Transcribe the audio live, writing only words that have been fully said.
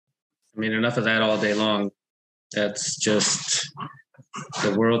I mean, enough of that all day long. That's just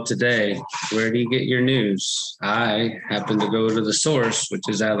the world today. Where do you get your news? I happen to go to the source, which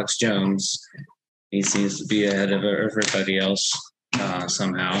is Alex Jones. He seems to be ahead of everybody else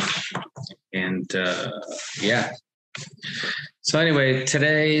somehow. And yeah. So anyway,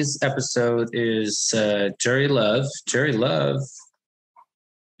 today's episode is Jerry Love. Jerry Love,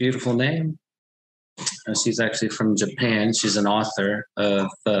 beautiful name. She's actually from Japan. She's an author of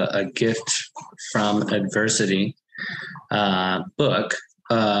A Gift from Adversity book,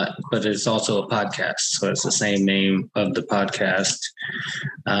 but it's also a podcast. So it's the same name of the podcast.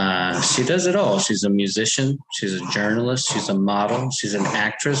 She does it all. She's a musician. She's a journalist. She's a model. She's an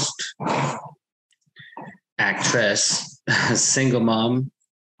actress, single mom.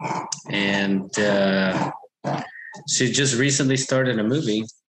 And she just recently started a movie,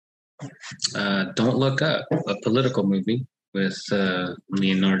 Don't Look Up, a political movie with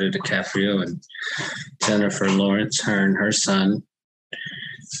Leonardo DiCaprio and Jennifer Lawrence, her and her son.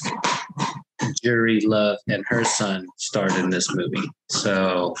 Jerry Love and her son starred in this movie.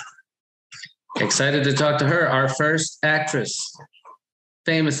 So excited to talk to her, our first actress,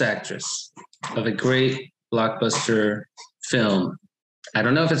 famous actress of a great blockbuster film. I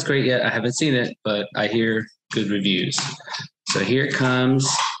don't know if it's great yet. I haven't seen it, but I hear good reviews. So here comes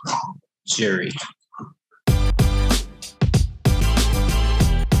Jerry. 2,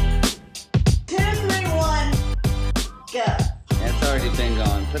 3, 1, go. That's already been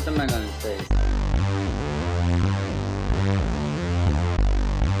gone. Put the mic on his face.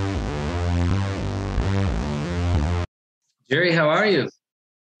 Jerry, how are you?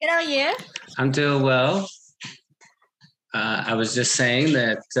 Good, how are you? I'm doing well. I was just saying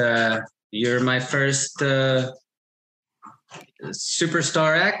that you're my first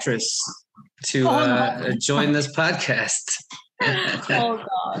superstar actress to join this podcast. Oh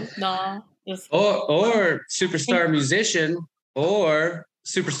God, no. Or superstar musician, or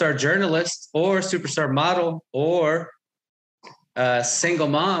superstar journalist, or superstar model, or single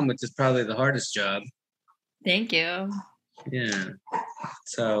mom, which is probably the hardest job. Thank you. Yeah.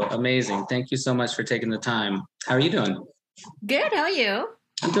 So amazing. Thank you so much for taking the time. How are you doing? Good, how are you?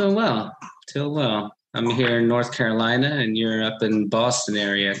 I'm doing well. Doing well. I'm here in North Carolina and you're up in Boston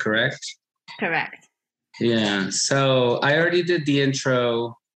area, correct? Correct. Yeah. So I already did the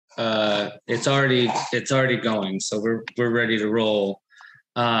intro. It's already going. So we're ready to roll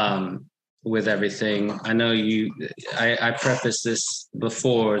with everything. I know I prefaced this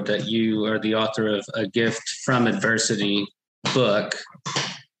before that you are the author of A Gift from Adversity book,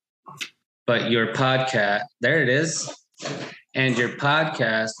 but your podcast, there it is. And your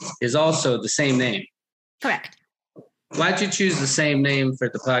podcast is also the same name. Correct. Why'd you choose the same name for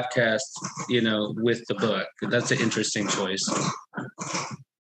the podcast, with the book? That's an interesting choice.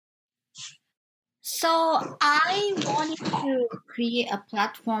 So I wanted to create a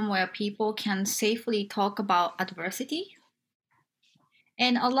platform where people can safely talk about adversity.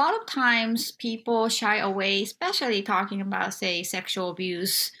 And a lot of times people shy away, especially talking about, say, sexual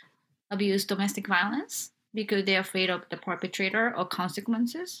abuse, domestic violence, because they're afraid of the perpetrator or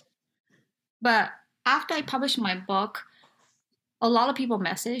consequences. But after I published my book, a lot of people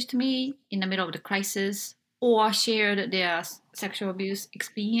messaged me in the middle of the crisis or shared their sexual abuse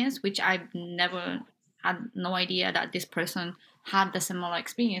experience, which I never had no idea that this person had the similar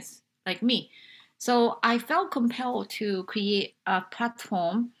experience like me. So I felt compelled to create a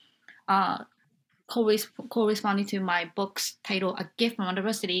platform corresponding to my book's title, A Gift from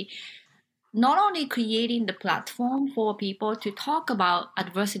Adversity, not only creating the platform for people to talk about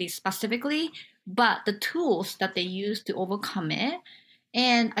adversity specifically, but the tools that they use to overcome it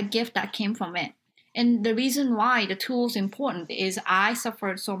and a gift that came from it. And the reason why the tools important is I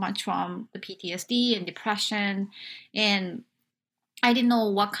suffered so much from the PTSD and depression, and I didn't know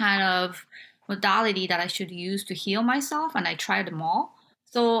what kind of modality that I should use to heal myself, and I tried them all.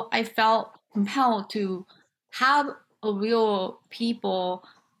 So I felt compelled to have a real people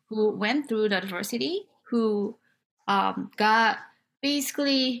who went through the adversity, who got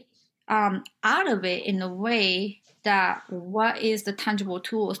basically out of it in a way that what is the tangible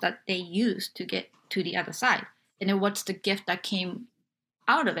tools that they use to get to the other side, and then what's the gift that came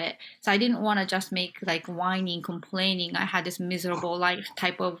out of it. So I didn't want to just make like whining, complaining, I had this miserable life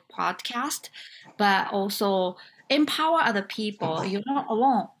type of podcast, but also empower other people. You're not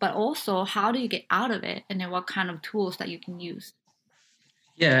alone, but also how do you get out of it, and then what kind of tools that you can use.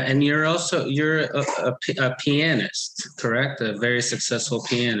 Yeah, and you're a pianist, correct? A very successful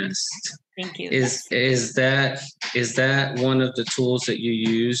pianist. Thank you. Is that one of the tools that you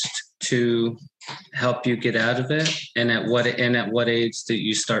used to help you get out of it? And at what age did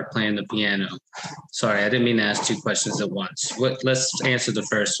you start playing the piano? Sorry, I didn't mean to ask two questions at once. Let's answer the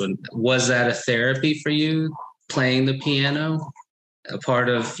first one. Was that a therapy for you, playing the piano, a part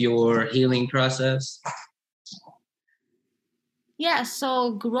of your healing process? Yeah,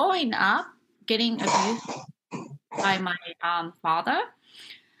 so growing up, getting abused by my father,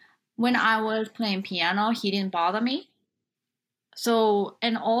 when I was playing piano, he didn't bother me. So,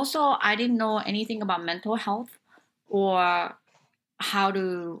 and also, I didn't know anything about mental health or how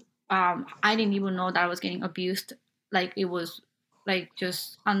to, I didn't even know that I was getting abused. Like, it was like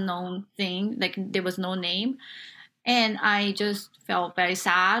just unknown thing, like, there was no name. And I just felt very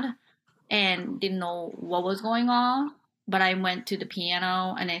sad and didn't know what was going on. But I went to the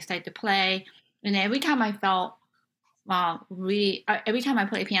piano and I started to play. And every time I felt every time I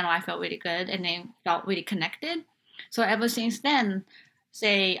play piano, I felt really good and then felt really connected. So ever since then,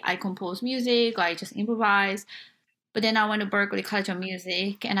 say I compose music or I just improvise. But then I went to Berklee College of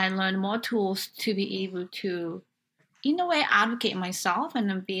Music and I learned more tools to be able to, in a way, advocate myself and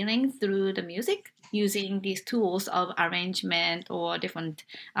I'm feeling through the music using these tools of arrangement or different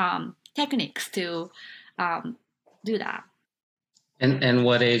techniques to do that. And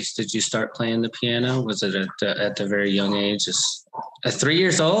what age did you start playing the piano? Was it at the very young age? At 3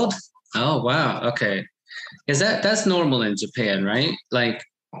 years old? Oh wow. Okay. Is that's normal in Japan, right? Like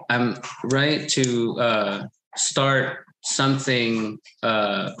I'm right to start something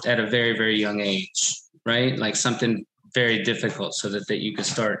at a very, very young age, right? Like something very difficult so that you could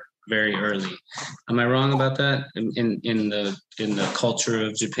start very early. Am I wrong about that in the culture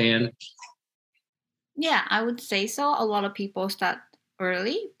of Japan? Yeah, I would say so. A lot of people start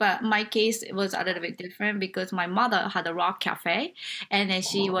early, but my case it was a little bit different because my mother had a rock cafe, and then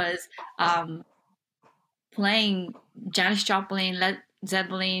she was um, playing Janis Joplin, Led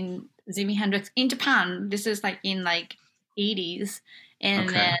Zeppelin, Jimi Hendrix in Japan. This is like in like 80s, and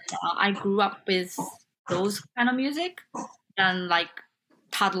Okay. then I grew up with those kind of music, and like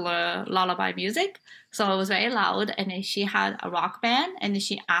toddler lullaby music. So it was very loud. And then she had a rock band, and then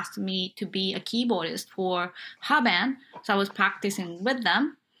she asked me to be a keyboardist for her band. So I was practicing with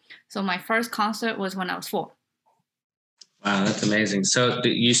them. So my first concert was when I was 4. Wow, that's amazing. So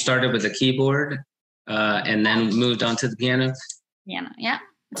you started with a keyboard and then moved on to the piano? Piano, yeah.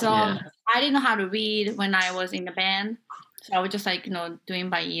 So Yeah. I didn't know how to read when I was in the band. So I was just like, doing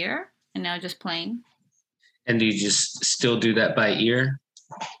by ear and I was just playing. And do you just still do that by ear?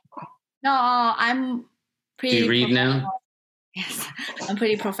 No, I'm Do you pretty read now? yes, I'm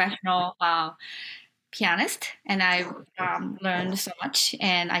pretty professional pianist, and I've learned so much,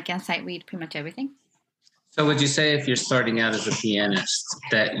 and I can sight read pretty much everything. So would you say if you're starting out as a pianist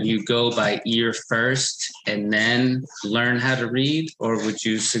that you go by ear first and then learn how to read? Or would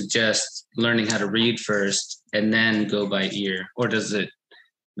you suggest learning how to read first and then go by ear? Or does it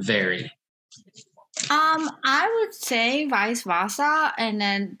vary? I would say vice versa. And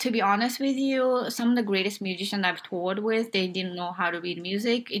then, to be honest with you, some of the greatest musicians I've toured with, they didn't know how to read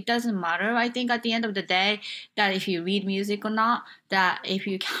music. It doesn't matter. I think at the end of the day, that if you read music or not, that if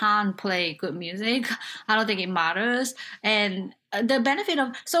you can play good music, I don't think it matters. And the benefit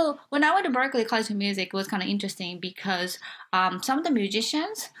of so when I went to Berklee College of Music, it was kind of interesting because some of the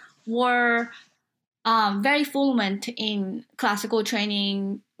musicians were very fluent in classical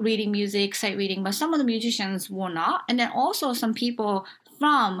training, reading music, sight reading, but some of the musicians were not. And then also some people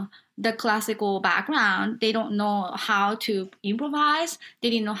from the classical background, they don't know how to improvise. They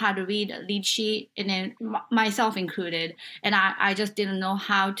didn't know how to read a lead sheet, and then myself included. And I just didn't know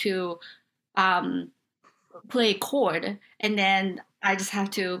how to um, play chord, and then I just have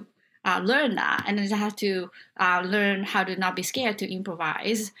to learn that, and then I have to learn how to not be scared to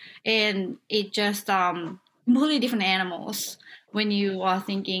improvise, and it just completely different animals when you are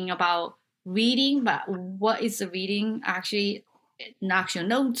thinking about reading, but what is the reading actually? Actual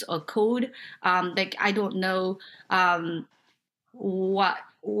notes or code, like I don't know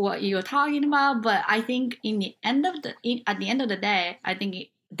what you're talking about, but I think at the end of the day, I think it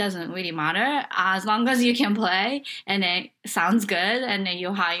doesn't really matter as long as you can play and it sounds good and then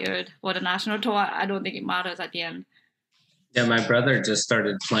you're hired for the national tour. I don't think it matters at the end. Yeah, my brother just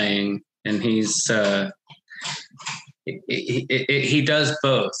started playing and he does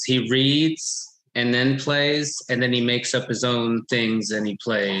both. He reads and then plays, and then he makes up his own things and he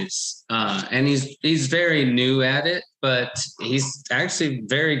plays. And he's very new at it, but he's actually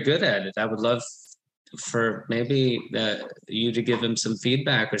very good at it. I would love for maybe you to give him some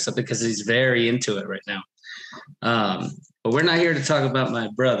feedback or something because he's very into it right now. But we're not here to talk about my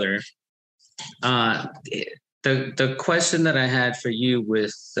brother. the question that I had for you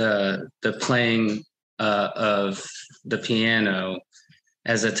with the playing of the piano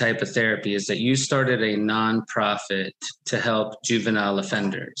as a type of therapy is that you started a nonprofit to help juvenile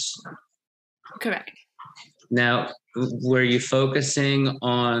offenders. Correct. Now, were you focusing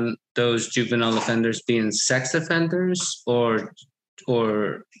on those juvenile offenders being sex offenders or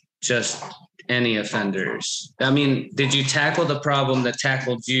just any offenders? I mean, did you tackle the problem that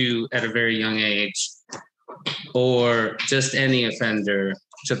tackled you at a very young age, or just any offender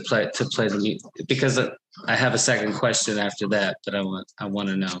to play the music? Because I have a second question after that I want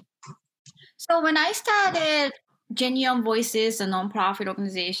to know. So when I started Genuine Voices, a nonprofit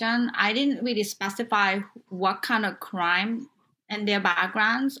organization, I didn't really specify what kind of crime and their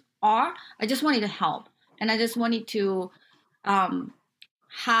backgrounds are. I just wanted to help, and I just wanted to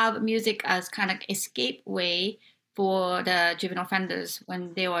have music as kind of escape way for the juvenile offenders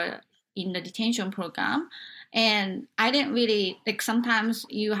when they were in the detention program. And I didn't really like, sometimes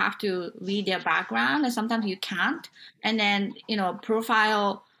you have to read their background and sometimes you can't. And then,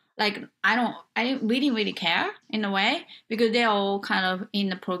 profile, like, I didn't really care in a way because they're all kind of in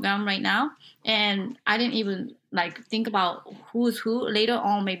the program right now. And I didn't even like think about who's who. Later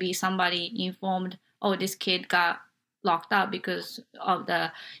on, maybe somebody informed, oh, this kid got locked up because of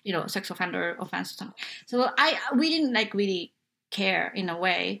the, sex offender offense or something. So we didn't like really care in a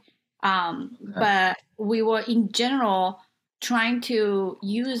way. But we were in general trying to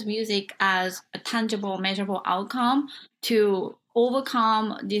use music as a tangible, measurable outcome to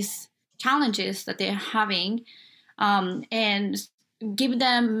overcome these challenges that they're having, and give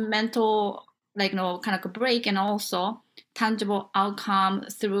them mental, kind of a break, and also tangible outcome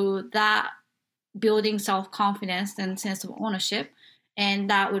through that, building self-confidence and sense of ownership. And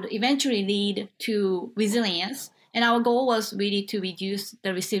that would eventually lead to resilience. And our goal was really to reduce the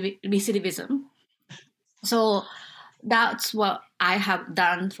recidivism. So that's what I have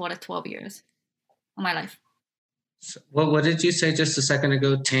done for the 12 years of my life. So what did you say just a second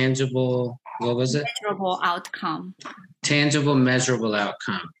ago? Tangible, what was it? Measurable outcome. Tangible, measurable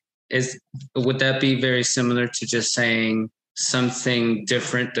outcome. Would that be very similar to just saying something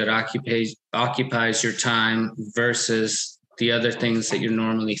different that occupies your time versus the other things that you're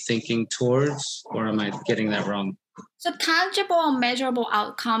normally thinking towards? Or am I getting that wrong? So tangible and measurable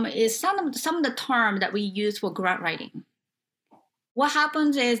outcome is some of the term that we use for grant writing. What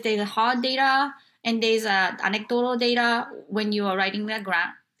happens is there's hard data and there's anecdotal data when you are writing that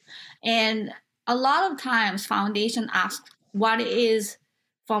grant. And a lot of times foundation asks what is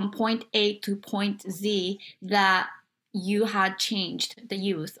from point A to point Z that you had changed the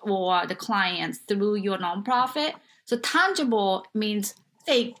youth or the clients through your nonprofit. So tangible means,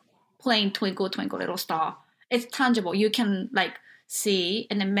 say, playing Twinkle, Twinkle, Little Star. It's tangible. You can see,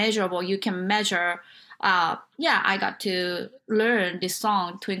 and then measurable. You can measure. I got to learn this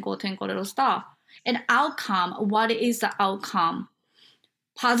song, Twinkle, Twinkle, Little Star. And outcome, what is the outcome?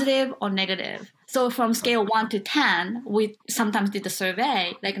 Positive or negative? So from scale 1 to 10, we sometimes did the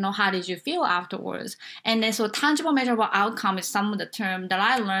survey, how did you feel afterwards? And then so tangible, measurable outcome is some of the term that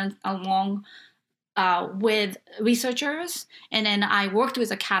I learned along with researchers. And then I worked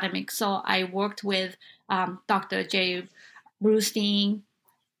with academics. So I worked with Dr. Jay Brustein.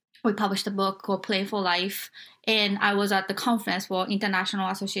 We published a book called Playful Life. And I was at the conference for International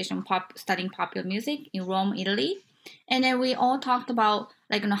Association Studying Popular Music in Rome, Italy. And then we all talked about,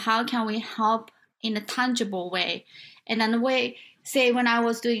 how can we help in a tangible way? And then when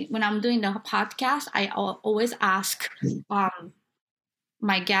I'm doing the podcast, I always ask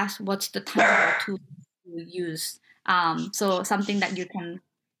my guests, what's the tangible tool you use? So something that you can,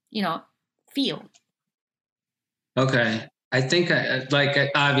 feel. Okay. I think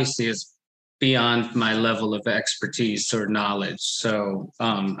obviously it's beyond my level of expertise or knowledge. So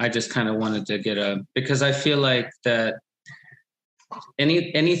I just kind of wanted to because I feel like that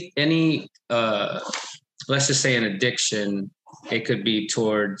any let's just say an addiction, it could be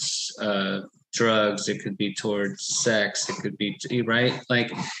towards drugs, it could be towards sex, it could be, right?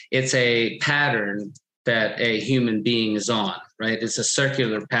 Like it's a pattern that a human being is on, right? It's a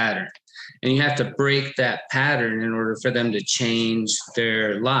circular pattern. And you have to break that pattern in order for them to change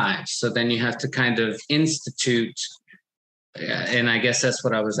their lives. So then you have to kind of institute, and I guess that's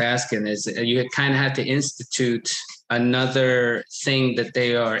what I was asking, is you kind of have to institute another thing that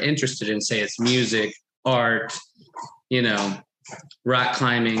they are interested in. Say it's music, art, rock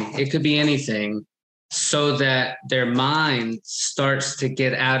climbing. It could be anything, so that their mind starts to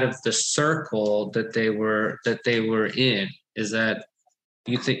get out of the circle that they were in. Is that,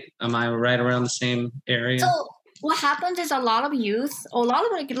 you think, am I right around the same area? So what happens is a lot of youth, or a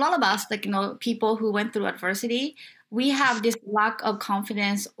lot of us, like, people who went through adversity, we have this lack of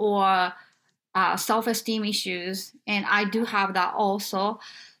confidence or self-esteem issues, and I do have that also.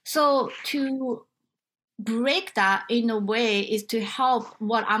 So to break that in a way is to help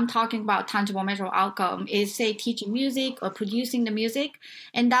what I'm talking about tangible measurable outcome is, say, teaching music or producing the music,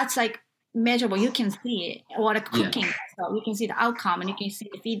 and that's like measurable, you can see it, or the cooking, so you can see the outcome and you can see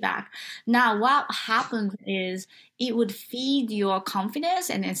the feedback. Now what happens is it would feed your confidence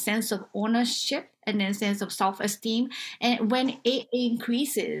and a sense of ownership and then sense of self-esteem, and when it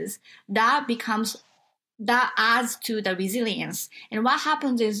increases, that adds to the resilience. And what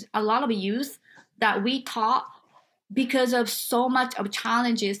happens is a lot of youth that we taught, because of so much of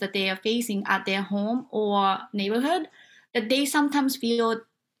challenges that they are facing at their home or neighborhood, that they sometimes feel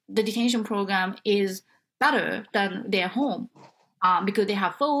the detention program is better than their home, because they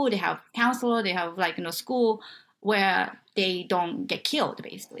have food, they have counselor, they have school where they don't get killed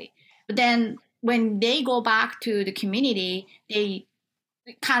basically. But then when they go back to the community, they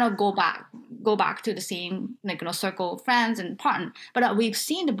kind of go back to the same circle of friends and partner. But we've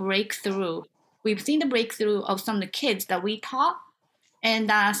seen the breakthrough. We've seen the breakthrough of some of the kids that we taught, and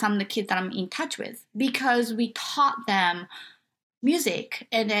some of the kids that I'm in touch with, because we taught them music,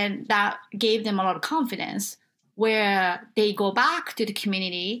 and then that gave them a lot of confidence, where they go back to the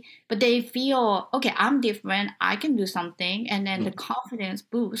community, but they feel, okay, I'm different, I can do something, and then the confidence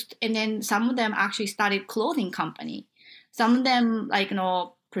boost. And then some of them actually started clothing company. Some of them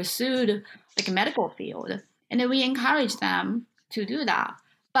pursued like a medical field, and then we encourage them to do that.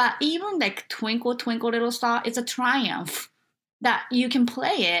 But even like Twinkle Twinkle Little Star, it's a triumph that you can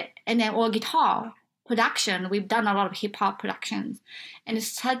play it, and then or guitar production. We've done a lot of hip hop productions, and it's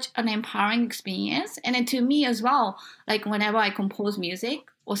such an empowering experience. And then to me as well, like whenever I compose music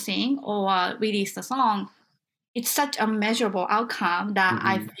or sing or release a song, it's such a measurable outcome that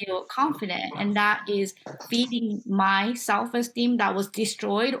I feel confident, and that is feeding my self-esteem that was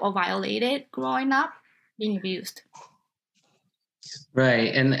destroyed or violated growing up, being abused.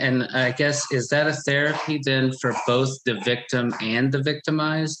 Right. And I guess, is that a therapy then for both the victim and the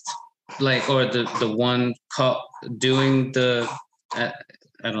victimized? Like, or the one doing the, I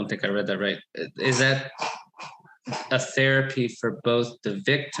don't think I read that right. Is that a therapy for both the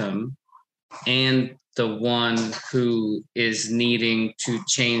victim and the one who is needing to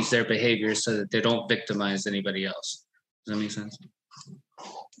change their behavior so that they don't victimize anybody else? Does that make sense?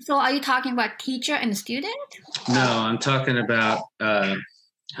 So are you talking about teacher and student? No, I'm talking about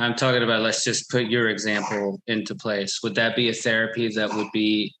let's just put your example into place. Would that be a therapy that would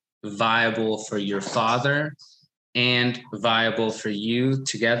be viable for your father and viable for you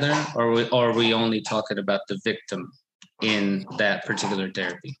together, or are we only talking about the victim in that particular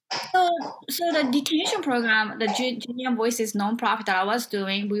therapy? So the detention program, the Junior Voices nonprofit that I was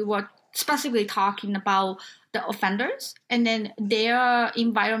doing, we were specifically talking about the offenders and then their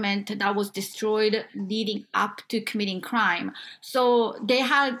environment that was destroyed leading up to committing crime. So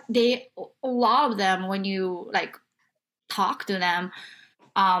a lot of them, when you like talk to them,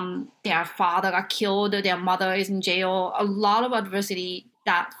 their father got killed, their mother is in jail, a lot of adversity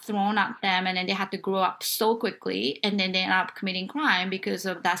that thrown at them, and then they had to grow up so quickly, and then they end up committing crime because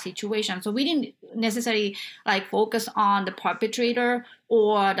of that situation. So we didn't necessarily like focus on the perpetrator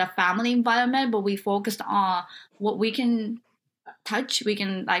or the family environment, but we focused on what we can touch, we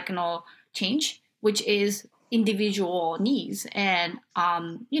can change, which is individual needs, and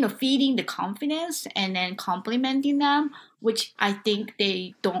feeding the confidence and then complimenting them, which I think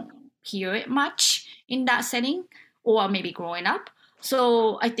they don't hear it much in that setting, or maybe growing up.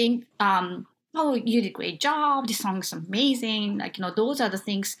 So I think, oh, you did a great job, this song is amazing, those are the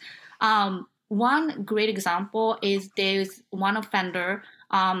things. One great example is there's one offender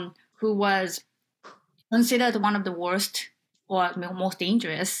who was considered one of the worst or most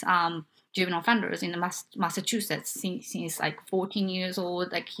dangerous juvenile offenders in Massachusetts since like 14 years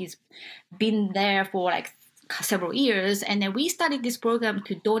old. Like he's been there for like several years, and then we started this program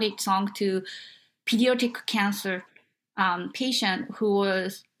to donate song to pediatric cancer patient who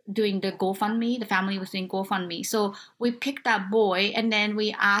was doing the GoFundMe. The family was doing GoFundMe, so we picked that boy, and then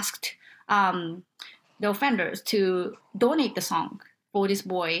we asked the offenders to donate the song for this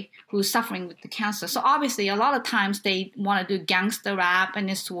boy who's suffering with the cancer. So obviously, a lot of times they want to do gangster rap and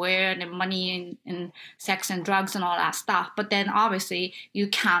they swear and money and sex and drugs and all that stuff. But then obviously you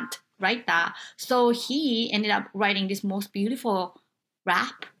can't write that. So he ended up writing this most beautiful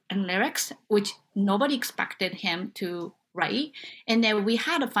rap and lyrics, which nobody expected him to write. And then we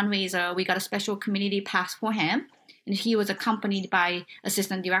had a fundraiser. We got a special community pass for him, and he was accompanied by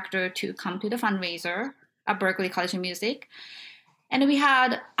assistant director to come to the fundraiser. at Berklee College of Music. And we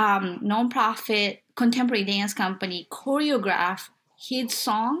had nonprofit contemporary dance company choreograph his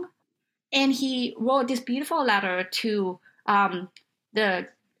song. And he wrote this beautiful letter to the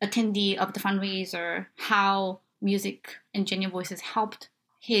attendee of the fundraiser, how music and Genuine Voices helped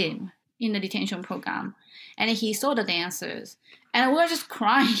him in the detention program. And he saw the dancers. And we were just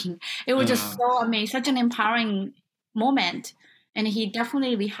crying. It was just so amazing, such an empowering moment. And he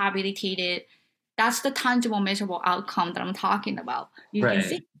definitely rehabilitated. That's the tangible, measurable outcome that I'm talking about. You can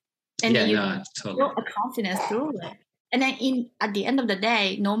see. And then you build a confidence through it. And then at the end of the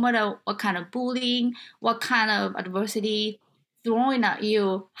day, no matter what kind of bullying, what kind of adversity thrown at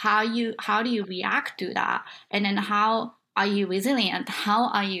you, how do you react to that? And then how are you resilient? How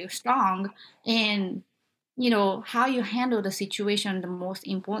are you strong? And how you handle the situation, the most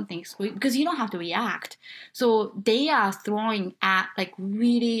important things, because you don't have to react. So they are throwing at like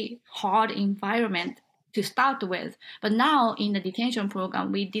really hard environment to start with. But now in the detention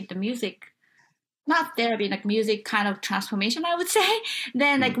program, we did the music, not therapy, like music kind of transformation, I would say.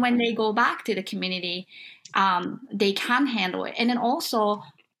 Then like when they go back to the community, they can handle it. And then also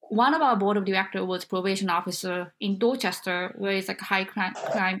one of our board of directors was probation officer in Dorchester, where it's like a high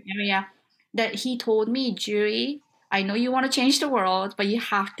crime area, that he told me, Julie, I know you want to change the world, but you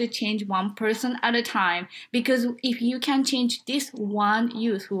have to change one person at a time. Because if you can change this one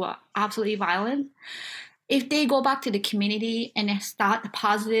youth who are absolutely violent, if they go back to the community and start a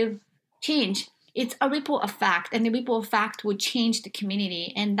positive change, it's a ripple effect, and the ripple effect will change the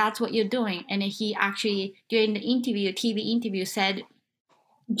community, and that's what you're doing. And he actually, during the interview, TV interview, said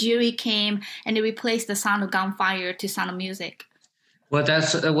jury came and they replaced the sound of gunfire to sound of music. Well,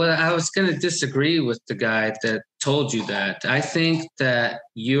 that's what I was going to disagree with the guy that told you that. I think that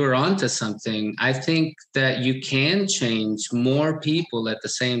you're onto something. I think that you can change more people at the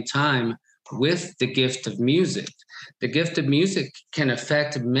same time with the gift of music. The gift of music can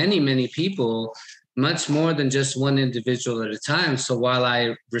affect many, many people, much more than just one individual at a time. So while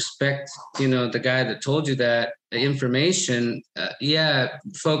I respect, the guy that told you that information,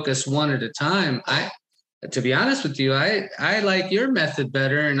 focus one at a time. To be honest with you, I like your method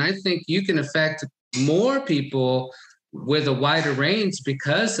better, and I think you can affect more people with a wider range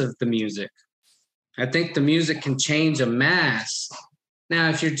because of the music. I think the music can change a mass. Now,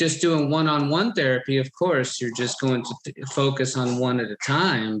 if you're just doing one-on-one therapy, of course, you're just going to focus on one at a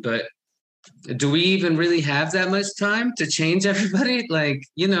time. But do we even really have that much time to change everybody? Like,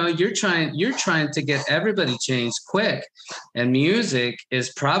 you're trying to get everybody changed quick. And music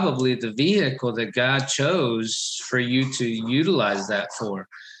is probably the vehicle that God chose for you to utilize that for.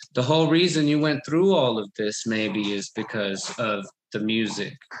 The whole reason you went through all of this maybe is because of the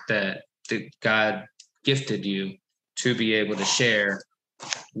music that God gifted you to be able to share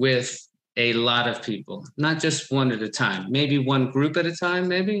with a lot of people, not just one at a time, maybe one group at a time.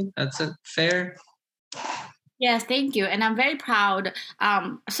 Maybe that's fair. Yes, thank you. And I'm very proud.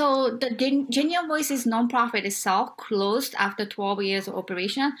 So the Genuine Voices nonprofit itself closed after 12 years of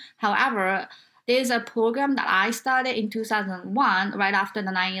operation. However, there's a program that I started in 2001, right after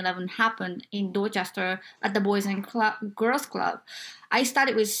the 9/11 happened in Dorchester at the Boys and Girls Club. I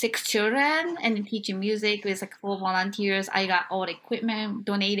started with 6 children and teaching music with like 4 volunteers. I got all the equipment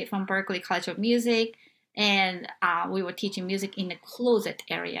donated from Berklee College of Music, and we were teaching music in the closet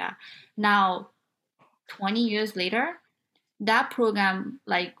area. Now, 20 years later, that program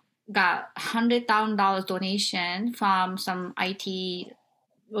got $100,000 donation from some IT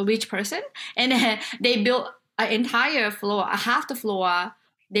rich person, and then they built an entire floor, half the floor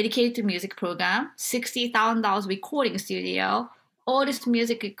dedicated to music program, $60,000 recording studio, all this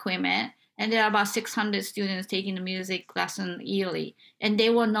music equipment, and there are about 600 students taking the music lesson yearly, and they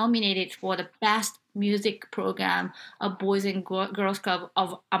were nominated for the best music program of Boys and Girls Club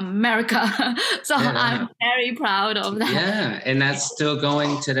of America. So yeah. I'm very proud of that. Yeah, and that's still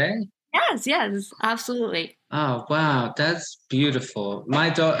going today? Yes, absolutely. Oh, wow. That's beautiful. My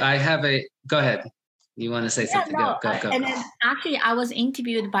daughter, go ahead. You want to say something? No. Go. And then actually, I was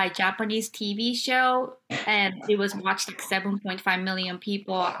interviewed by a Japanese TV show, and it was watched like 7.5 million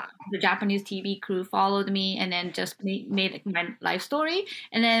people. The Japanese TV crew followed me and then just made like my life story.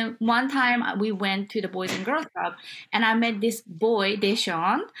 And then one time we went to the Boys and Girls Club, and I met this boy,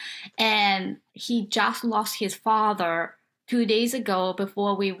 Deshaun, and he just lost his father 2 days ago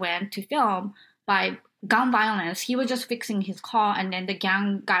before we went to film by gun violence. He was just fixing his car, and then the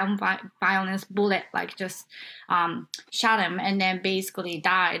gun violence bullet just shot him, and then basically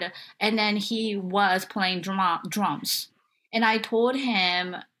died. And then he was playing drums, and I told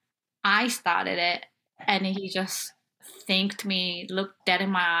him I started it, and he just thanked me, looked dead in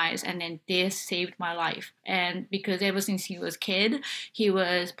my eyes, and then this saved my life. And because ever since he was a kid, he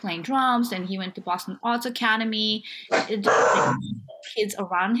was playing drums, and he went to Boston Arts Academy. Kids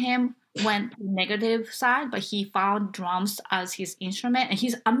around him went negative side, but he found drums as his instrument, and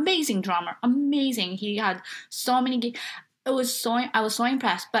he's amazing drummer, amazing. He had so many I was so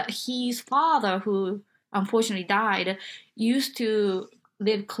impressed. But his father, who unfortunately died, used to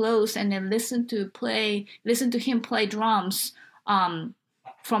live close and then listen to him play drums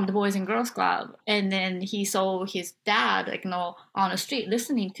from the Boys and Girls Club. And then he saw his dad, on the street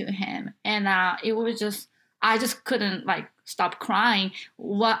listening to him. And it was just, I just couldn't stop crying.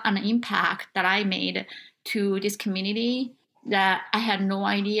 What an impact that I made to this community, that I had no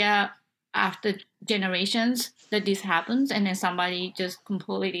idea after generations that this happens, and then somebody just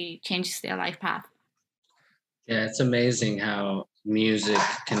completely changes their life path. Yeah, it's amazing how music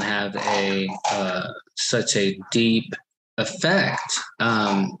can have a such a deep effect.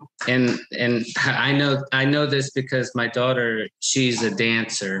 And I know this because my daughter, she's a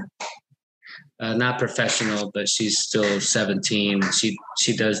dancer, not professional, but she's still 17.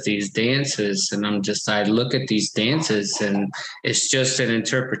 She does these dances, and I look at these dances, and it's just an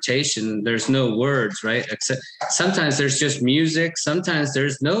interpretation. There's no words, right? Except sometimes there's just music, sometimes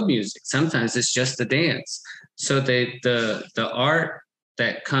there's no music, sometimes it's just a dance. So the art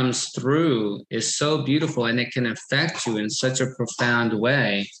that comes through is so beautiful, and it can affect you in such a profound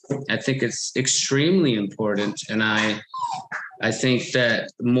way. I think it's extremely important, and I think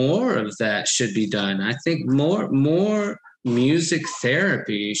that more of that should be done. I think more music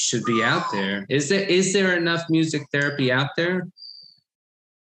therapy should be out there. Is there enough music therapy out there?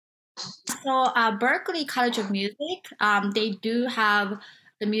 So, Berkeley College of Music, they do have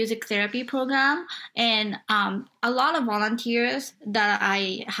the music therapy program, and a lot of volunteers that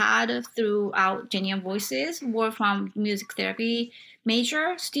I had throughout Genial Voices were from music therapy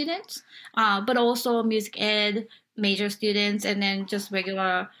major students, but also music ed major students, and then just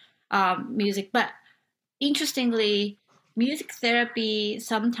regular music. But interestingly, music therapy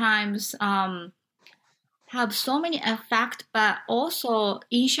sometimes have so many effect, but also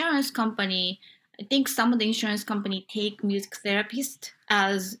insurance company. I think some of the insurance company take music therapist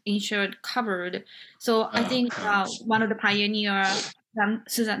as insured covered. So I think one of the pioneer,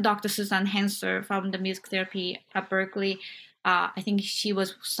 Dr. Susan Henser from the music therapy at Berkeley, I think she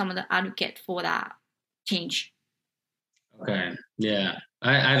was some of the advocate for that change. Okay. Yeah.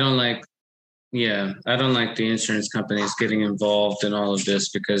 I don't like the insurance companies getting involved in all of this,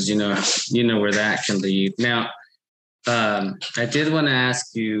 because you know where that can lead. Now, I did want to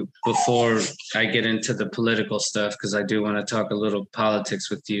ask you before I get into the political stuff, because I do want to talk a little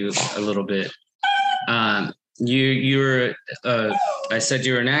politics with you a little bit. You're I said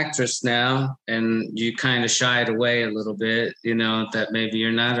you're an actress now, and you kind of shied away a little bit, that maybe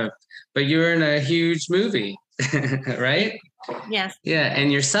you're not but you're in a huge movie, right? Yes. Yeah,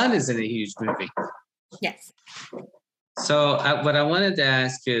 and your son is in a huge movie. Yes. So what I wanted to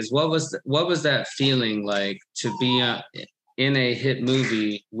ask is, what was that feeling like to be in a hit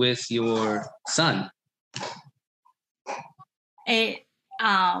movie with your son? It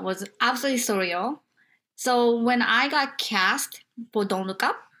was absolutely surreal. So when I got cast for Don't Look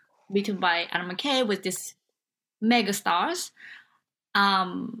Up, written by Adam McKay with this mega stars,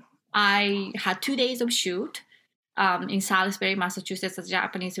 I had 2 days of shoot in Salisbury, Massachusetts, as a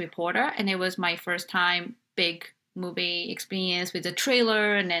Japanese reporter, and it was my first time big movie experience with the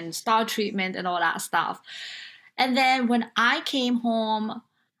trailer and then star treatment and all that stuff. And then when I came home,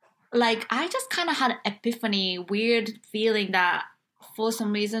 I just kind of had an epiphany, weird feeling that for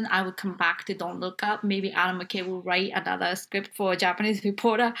some reason I would come back to Don't Look Up. Maybe Adam McKay will write another script for a Japanese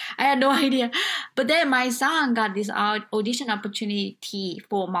reporter. I had no idea. But then my son got this audition opportunity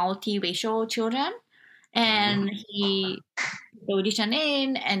for multiracial children. And he auditioned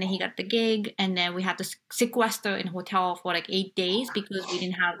in, and then he got the gig, and then we had to sequester in a hotel for 8 days because we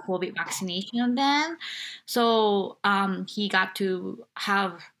didn't have COVID vaccination then. So he got to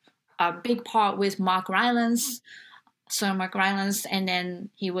have a big part with Mark Rylance, Sir Mark Rylance, and then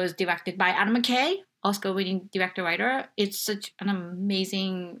he was directed by Adam McKay, Oscar-winning director-writer. It's such an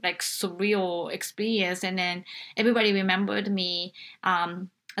amazing, surreal experience. And then everybody remembered me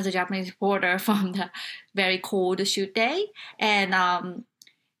as a Japanese reporter from the very cold shoot day. And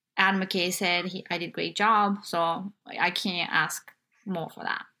Adam McKay said I did a great job, so I can't ask more for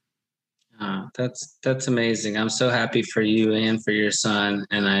that. That's amazing. I'm so happy for you and for your son,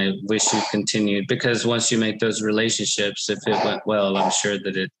 and I wish you continued, because once you make those relationships, if it went well, I'm sure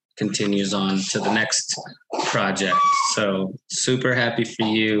that it continues on to the next project. So super happy for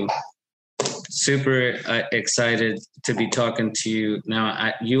you. super excited to be talking to you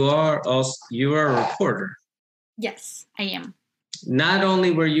now. You are a reporter. Yes, I am. Not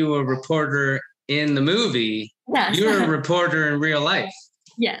only were you a reporter in the movie, yes. You're a reporter in real life.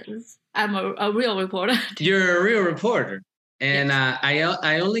 Yes, I'm a real reporter. You're a real reporter. And yes.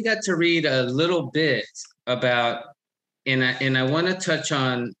 I only got to read a little bit about, and I want to touch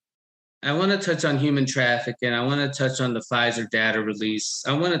on human trafficking. I want to touch on the Pfizer data release.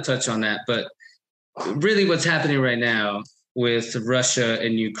 I want to touch on that, but really what's happening right now with Russia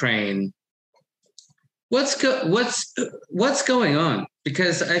and Ukraine. What's going on?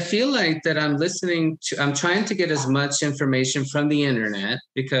 Because I feel like that I'm trying to get as much information from the internet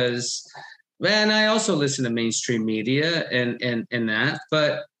because, and I also listen to mainstream media and that,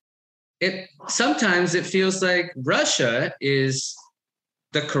 but sometimes it feels like Russia is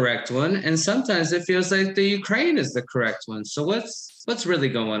the correct one, and sometimes it feels like the Ukraine is the correct one. So what's really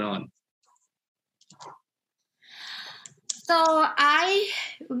going on? So I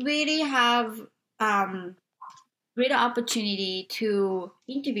really have great opportunity to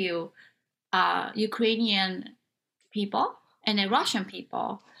interview Ukrainian people and then Russian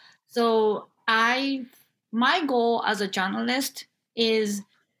people. So my goal as a journalist is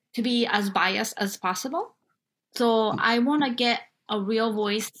to be as biased as possible. So I want to get a real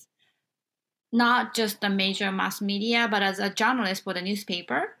voice, not just the major mass media, but as a journalist for the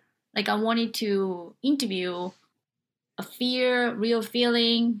newspaper. Like I wanted to interview a fear, real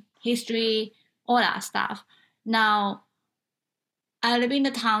feeling, history, all that stuff. Now, I live in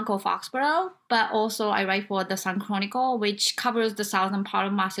a town called Foxborough, but also I write for the Sun Chronicle, which covers the southern part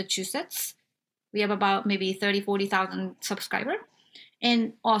of Massachusetts. We have about maybe 40,000 subscribers.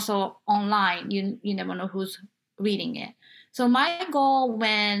 And also online, you never know who's reading it. So my goal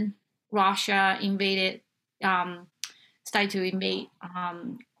when Russia started to invade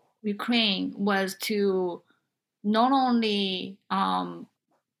Ukraine was to not only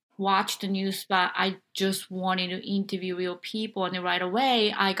watch the news, but I just wanted to interview real people. And then right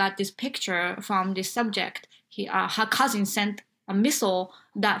away, I got this picture from this subject. Her cousin sent a missile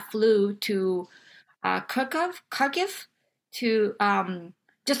that flew to Kharkiv, to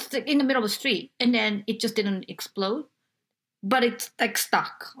just in the middle of the street, and then it just didn't explode, but it's like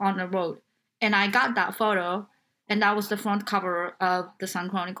stuck on the road. And I got that photo, and that was the front cover of the Sun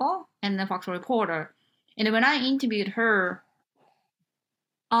Chronicle and the Fox Reporter. And when I interviewed her,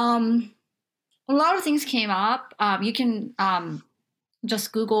 a lot of things came up. You can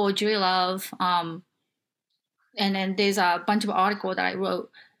just Google Julie Love, and then there's a bunch of articles that I wrote.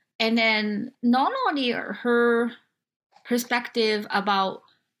 And then not only her perspective about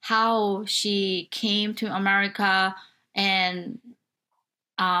how she came to America and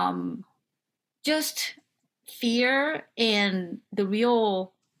just fear and the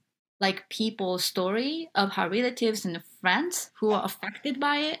real like people's story of her relatives and friends who are affected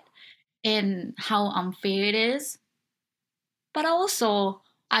by it and how unfair it is. But also,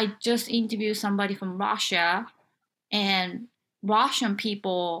 I just interviewed somebody from Russia, and Russian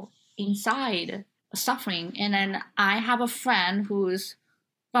people inside are suffering. And then I have a friend who's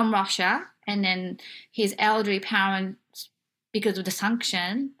from Russia, and then his elderly parents, because of the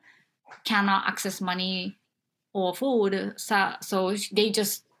sanction, cannot access money or food. So they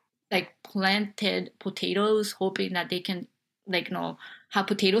just like planted potatoes, hoping that they can have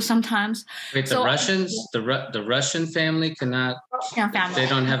potatoes sometimes. Wait, the Russians, the Russian family cannot. Russian family. They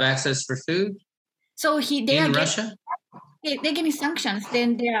don't have access for food. So they in are Russia. They're getting sanctions.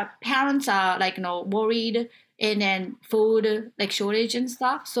 Then their parents are worried, and then food shortage and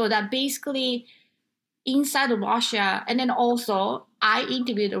stuff. So that basically inside of Russia, and then also I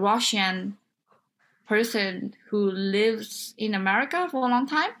interviewed a Russian person who lives in America for a long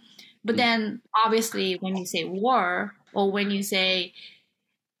time. But then obviously when you say war or when you say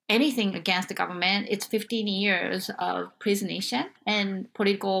anything against the government, it's 15 years of prisonation, and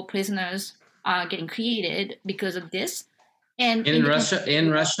political prisoners are getting created because of this. And in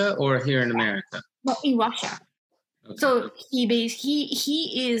Russia or here in America? No, in Russia. Okay. So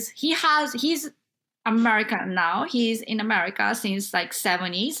he's American now. He's in America since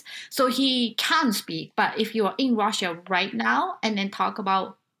 70s. So he can speak. But if you are in Russia right now and then talk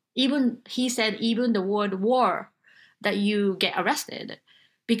about even the word war, that you get arrested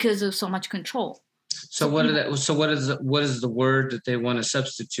because of so much control. So what is the word that they want to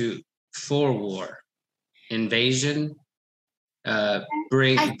substitute for war? Invasion?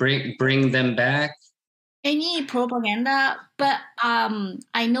 Bring them back? any propaganda, but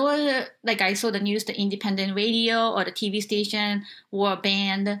I know, like I saw the news, the independent radio or the TV station were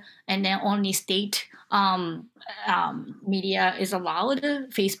banned, and then only state media is allowed.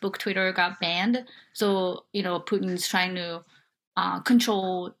 Facebook, Twitter got banned, so Putin's trying to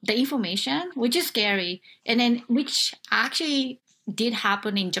control the information, which is scary, and then which actually did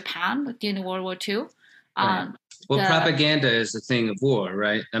happen in Japan during World War II. Right. Well, propaganda is a thing of war,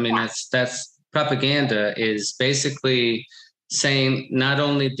 right? I mean, that's propaganda is basically saying not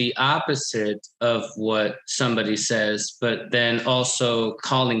only the opposite of what somebody says, but then also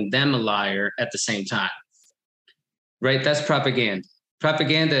calling them a liar at the same time. Right? That's propaganda.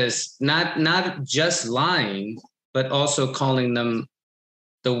 Propaganda is not just lying, but also calling them,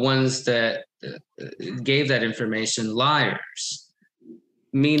 the ones that gave that information, liars.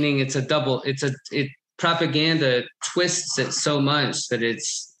 Meaning it's a double. Propaganda twists it so much that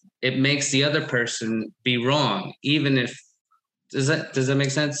it makes the other person be wrong, even if does that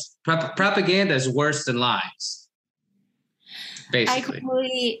make sense? Propaganda is worse than lies. Basically, I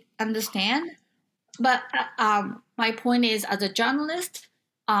completely understand, but my point is, as a journalist,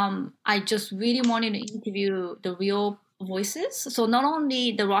 I just really wanted to interview the real voices. So not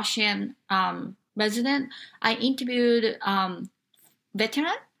only the Russian resident, I interviewed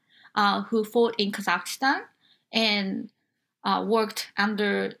veteran who fought in Kazakhstan and worked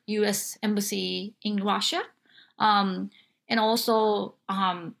under U.S. Embassy in Russia, and also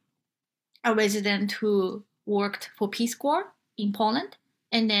a resident who worked for Peace Corps in Poland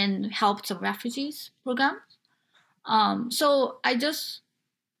and then helped some refugees programs. So I just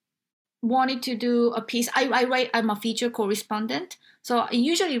wanted to do a piece. I'm a feature correspondent, so I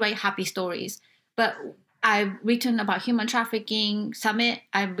usually write happy stories, but I've written about human trafficking summit.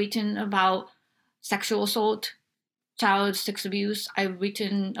 I've written about sexual assault, child sex abuse. I've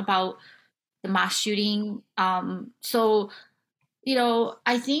written about the mass shooting. So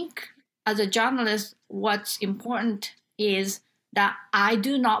I think as a journalist, what's important is that I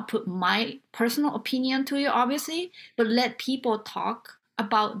do not put my personal opinion to it, obviously, but let people talk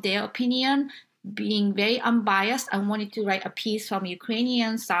about their opinion, being very unbiased. I wanted to write a piece from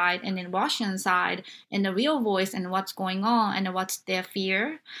Ukrainian side and then Russian side and the real voice and what's going on and what's their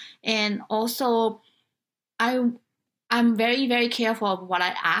fear. And also, I I'm very, very careful of what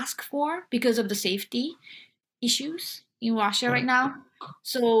I ask for because of the safety issues in Russia right now.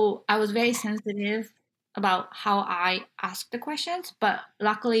 So I was very sensitive about how I asked the questions, but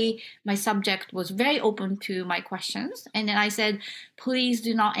luckily my subject was very open to my questions. And then I said, please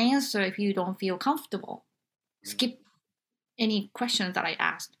do not answer if you don't feel comfortable. Skip any questions that I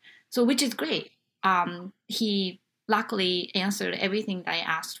asked. So, which is great. He luckily answered everything that I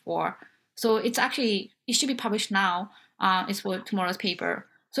asked for. So it should be published now. It's for tomorrow's paper.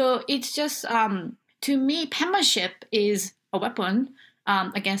 So it's just, to me, penmanship is a weapon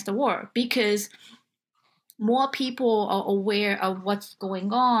against the war because more people are aware of what's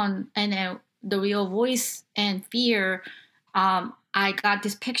going on and the real voice and fear. I got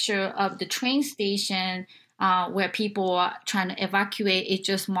this picture of the train station where people are trying to evacuate. It's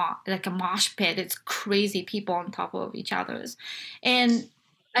just like a mosh pit. It's crazy people on top of each other's. And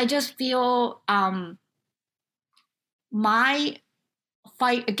I just feel my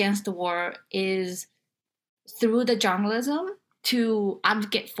fight against the war is through the journalism to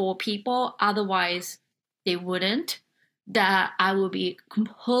advocate for people. Otherwise, they wouldn't. That I will be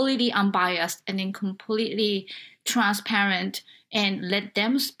completely unbiased and then completely transparent and let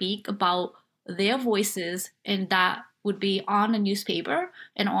them speak about their voices, and that would be on a newspaper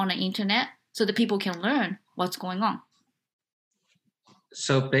and on the internet so that people can learn what's going on.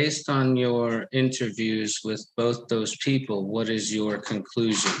 So based on your interviews with both those people, what is your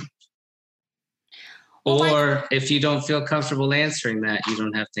conclusion? Well, or if you don't feel comfortable answering that, you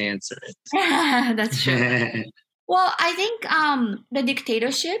don't have to answer it. That's true. Well, I think the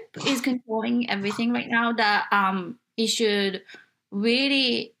dictatorship is controlling everything right now. That it should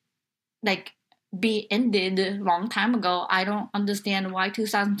really like be ended a long time ago. I don't understand why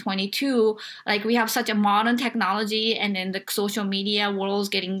 2022, like we have such a modern technology and then the social media world is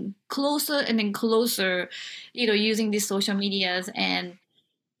getting closer and then closer, using these social medias, and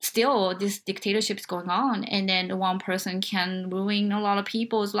still this dictatorship is going on, and then one person can ruin a lot of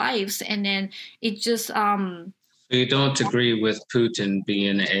people's lives, and then it just So you don't agree with Putin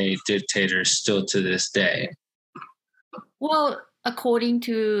being a dictator still to this day? Well, according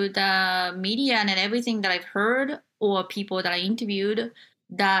to the media and everything that I've heard or people that I interviewed,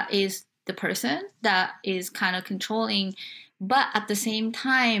 that is the person that is kind of controlling. But at the same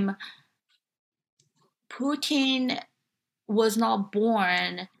time, Putin was not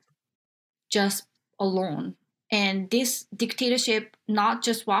born just alone. And this dictatorship, not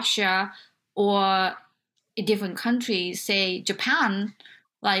just Russia or different countries, say Japan,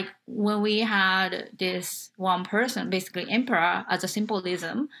 like when we had this one person, basically emperor, as a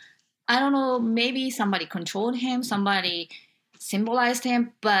symbolism, I don't know, maybe somebody controlled him, somebody symbolized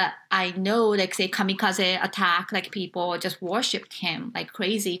him, but I know, like, say, kamikaze attack, like people just worshipped him like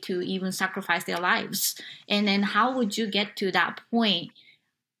crazy to even sacrifice their lives. And then how would you get to that point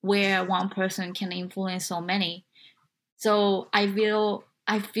where one person can influence so many? So I feel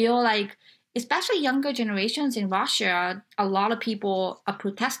like, especially younger generations in Russia, a lot of people are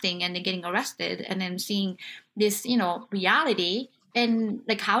protesting and they're getting arrested, and then seeing this, reality. And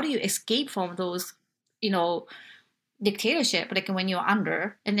like, how do you escape from those, you know, dictatorship? Like when you're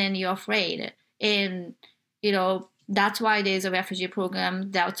under, and then you're afraid, and that's why there's a refugee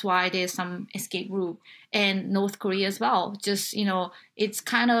program. That's why there's some escape route, and North Korea as well. Just it's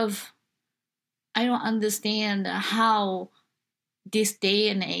kind of, I don't understand how this day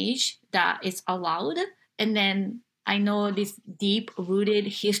and age that it's allowed. And then I know this deep rooted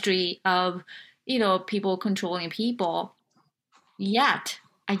history of, people controlling people. Yet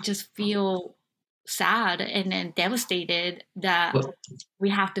I just feel sad and then devastated that Well, we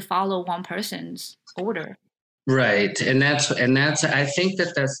have to follow one person's order. right. I think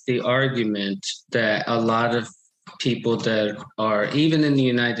that's the argument that a lot of people that are even in the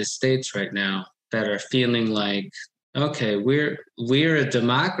United States right now that are feeling like, okay, we're a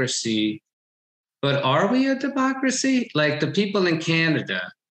democracy, but are we a democracy? Like the people in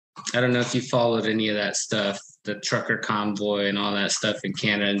Canada, I don't know if you followed any of that stuff, the trucker convoy and all that stuff in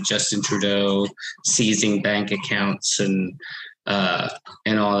Canada, and Justin Trudeau seizing bank accounts and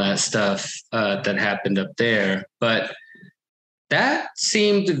all that stuff that happened up there. But that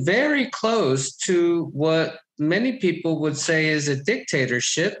seemed very close to what many people would say is a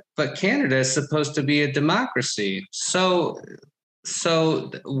dictatorship, but Canada is supposed to be a democracy. So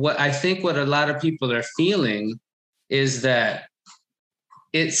what a lot of people are feeling is that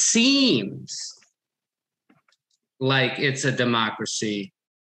it seems like it's a democracy,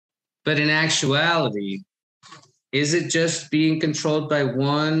 but in actuality, is it just being controlled by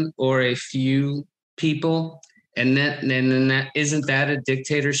one or a few people? And then isn't that a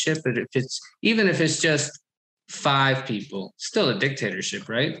dictatorship? But even if it's just 5 people, still a dictatorship,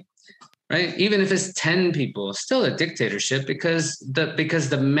 right? Right? Even if it's 10 people, still a dictatorship because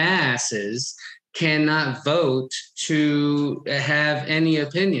the masses cannot vote to have any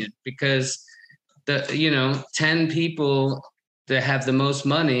opinion because 10 people that have the most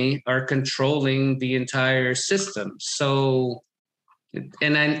money are controlling the entire system. So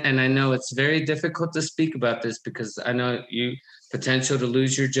and I know it's very difficult to speak about this because I know you potential to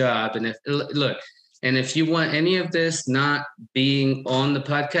lose your job. And if you want any of this not being on the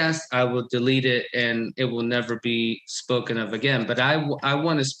podcast, I will delete it and it will never be spoken of again. But I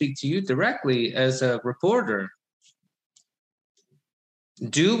want to speak to you directly as a reporter.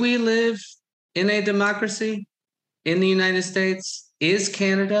 Do we live in a democracy in the United States? Is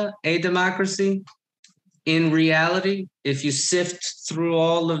Canada a democracy? In reality, if you sift through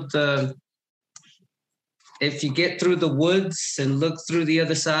if you get through the woods and look through the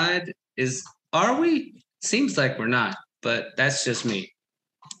other side, are we? Seems like we're not, but that's just me.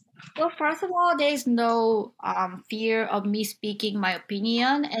 Well, first of all, there's no fear of me speaking my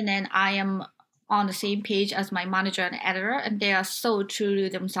opinion, and then I am on the same page as my manager and editor, and they are so true to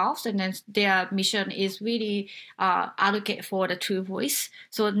themselves, and then their mission is really advocate for the true voice.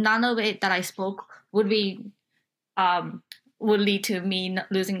 So none of it that I spoke would be would lead to me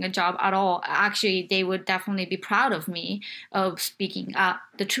losing a job at all. Actually, they would definitely be proud of me of speaking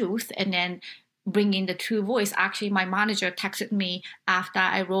the truth and then bringing the true voice. Actually, my manager texted me after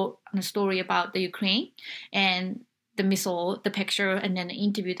I wrote a story about the Ukraine and the missile, the picture, and then the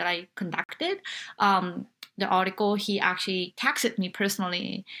interview that I conducted. The article, he actually texted me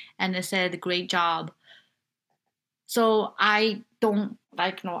personally and they said, "Great job." So I don't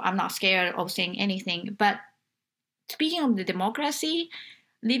I'm not scared of saying anything. But speaking of the democracy,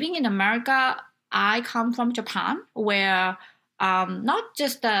 living in America, I come from Japan, where not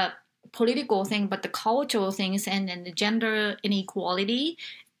just the political thing, but the cultural things and the gender inequality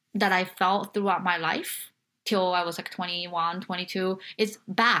that I felt throughout my life till I was like 21, 22. It's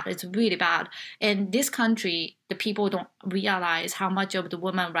bad. It's really bad. In this country, the people don't realize how much of the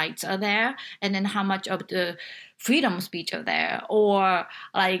women rights are there and then how much of the freedom speech are there, or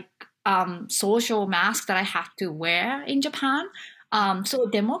like social masks that I have to wear in Japan. So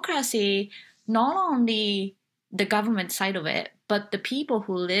democracy, not only the government side of it, but the people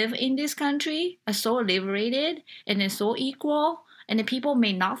who live in this country are so liberated and they're so equal. And the people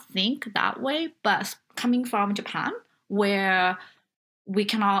may not think that way, but coming from Japan, where we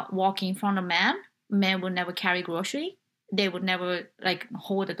cannot walk in front of men will never carry grocery, they would never like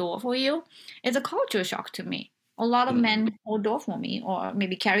hold the door for you. It's a culture shock to me. A lot of men hold door for me or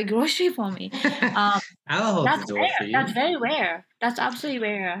maybe carry grocery for me. I'll hold the That's door rare. for you. That's very rare. That's absolutely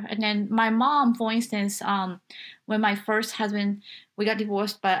rare. And then my mom, for instance, when my first husband, we got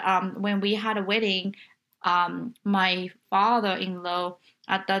divorced, but when we had a wedding, my father-in-law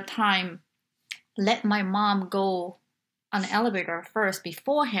at that time let my mom go on the elevator first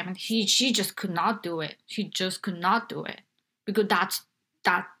before him, and she just could not do it. She just could not do it because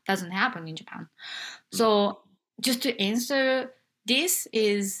that doesn't happen in Japan. So just to answer, this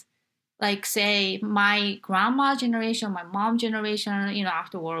is like, say, my grandma generation, my mom generation, you know,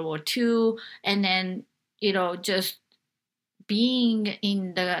 after World War II, and then, you know, just being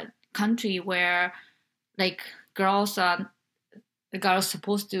in the country where like girls are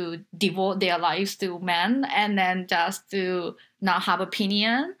supposed to devote their lives to men and then just to not have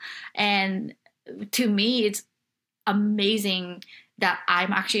opinion. And to me, it's amazing that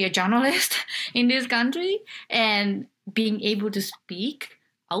I'm actually a journalist in this country and being able to speak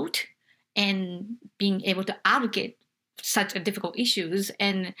out and being able to advocate such a difficult issues.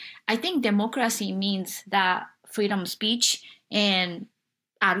 And I think democracy means that freedom of speech and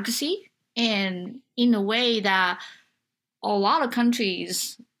advocacy, and in a way that a lot of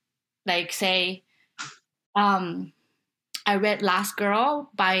countries, like say, I read Last Girl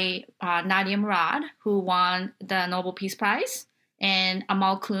by Nadia Murad, who won the Nobel Peace Prize, and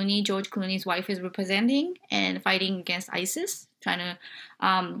Amal Clooney, George Clooney's wife, is representing and fighting against ISIS, trying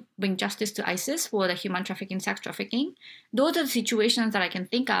to bring justice to ISIS for the human trafficking, sex trafficking. Those are the situations that I can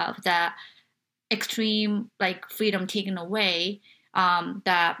think of that extreme like freedom taken away,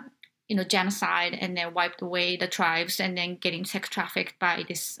 that, you know, genocide and then wiped away the tribes and then getting sex trafficked by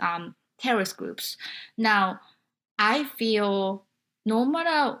these terrorist groups. Now, I feel no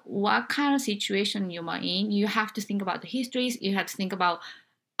matter what kind of situation you are in, you have to think about the histories, you have to think about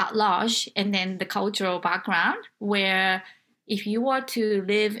at large, and then the cultural background, where if you were to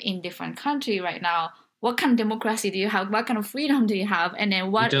live in different country right now, what kind of democracy do you have? What kind of freedom do you have? And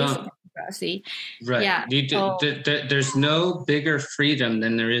then what is democracy? Right. Yeah. There's no bigger freedom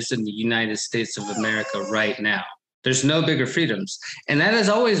than there is in the United States of America right now. There's no bigger freedoms. And that has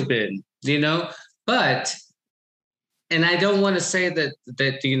always been, you know, but, and I don't want to say that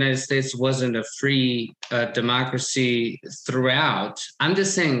the United States wasn't a free democracy throughout. I'm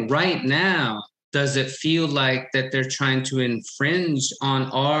just saying right now, does it feel like that they're trying to infringe on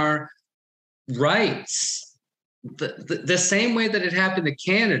our rights? The same way that it happened to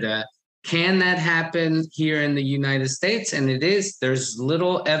Canada, can that happen here in the United States? And it is. There's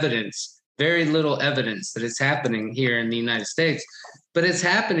little evidence, very little evidence that it's happening here in the United States, but it's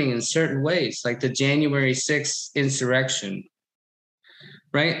happening in certain ways, like the January 6th insurrection,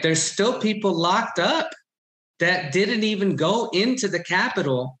 right? There's still people locked up that didn't even go into the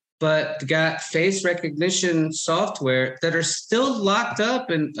Capitol, but got face recognition software, that are still locked up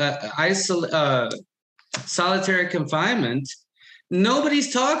in solitary confinement.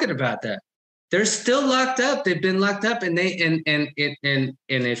 Nobody's talking about that. They're still locked up. They've been locked up, and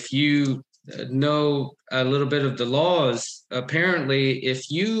if you know a little bit of the laws, apparently,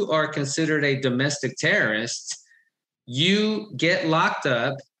 if you are considered a domestic terrorist, you get locked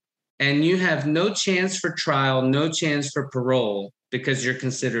up, and you have no chance for trial, no chance for parole, because you're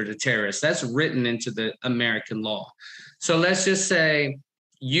considered a terrorist. That's written into the American law. So let's just say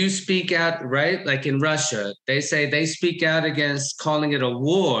you speak out, right? Like in Russia, they say they speak out against calling it a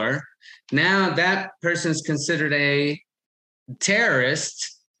war. Now that person's considered a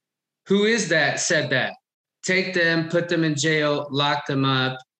terrorist. Who is that said that? Take them, put them in jail, lock them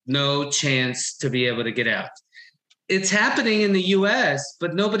up, no chance to be able to get out. It's happening in the US,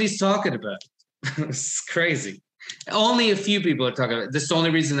 but nobody's talking about it. It's crazy. Only a few people are talking about it. This is the only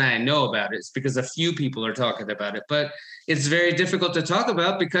reason I know about it is because a few people are talking about it. But it's very difficult to talk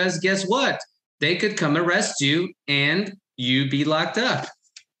about because guess what? They could come arrest you and you be locked up.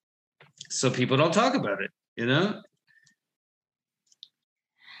 So people don't talk about it, you know?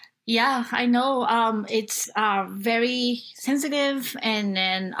 Yeah, I know. It's very sensitive, and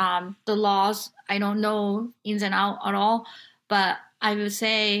then the laws, I don't know ins and out at all. But I would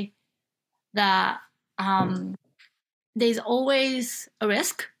say that there's always a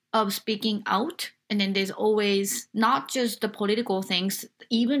risk of speaking out, and then there's always not just the political things,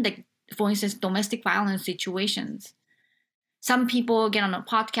 even the, for instance, domestic violence situations. Some people get on a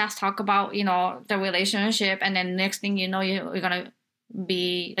podcast, talk about, you know, the relationship, and then next thing you know, you're gonna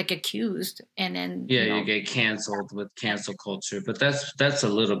be like accused, and then you get canceled with cancel culture, but that's a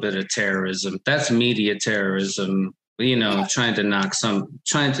little bit of terrorism. That's media terrorism, trying to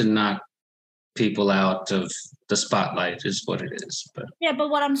knock people out of the spotlight is what it is. But yeah, but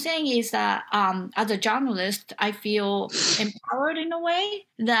what I'm saying is that as a journalist, I feel empowered in a way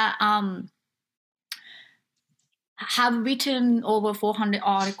that have written over 400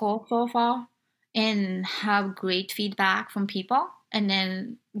 articles so far and have great feedback from people, and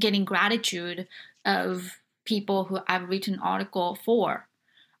then getting gratitude of people who I've written article for.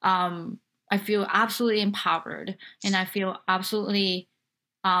 I feel absolutely empowered, and I feel absolutely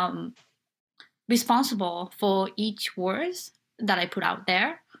responsible for each words that I put out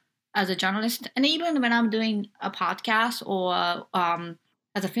there as a journalist. And even when I'm doing a podcast or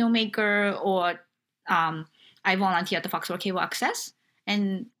as a filmmaker, or I volunteer at the Foxborough Cable Access,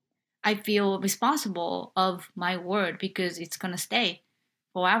 and I feel responsible of my word because it's going to stay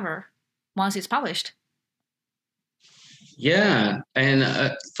forever once it's published. Yeah. And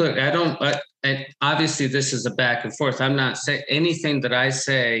look, and obviously this is a back and forth. I'm not saying anything that I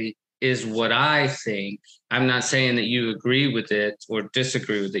say is what I think. I'm not saying that you agree with it or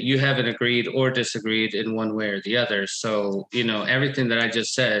disagree with it. You haven't agreed or disagreed in one way or the other. So, everything that I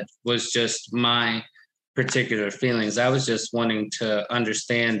just said was just my particular feelings. I was just wanting to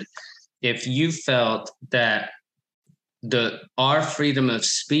understand if you felt that our freedom of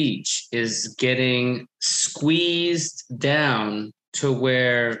speech is getting squeezed down to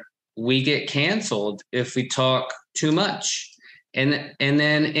where we get canceled if we talk too much. And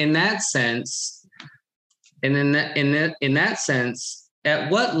then in that sense,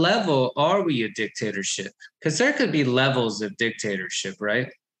 at what level are we a dictatorship? Because there could be levels of dictatorship,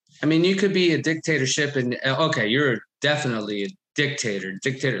 right? I mean, you could be a dictatorship and okay, you're definitely a dictator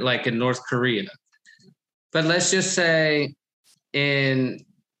like in North Korea. But let's just say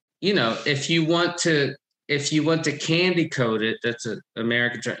if you want to candy coat it, that's an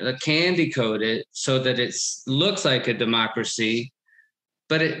American term, candy coat it so that it looks like a democracy,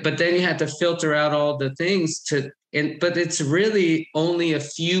 but then you have to filter out all the things but it's really only a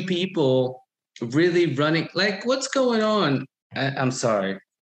few people really running. Like, what's going on? I'm sorry.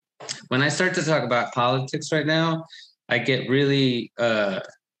 When I start to talk about politics right now, I get really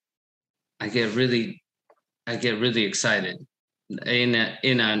excited in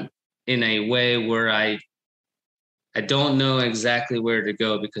a way where I don't know exactly where to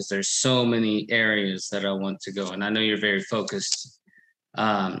go because there's so many areas that I want to go, and I know you're very focused.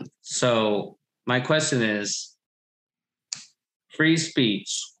 So my question is, free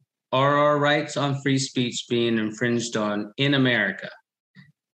speech. Are our rights on free speech being infringed on in America?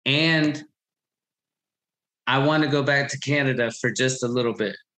 And I want to go back to Canada for just a little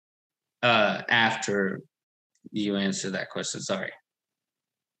bit after you answer that question. Sorry.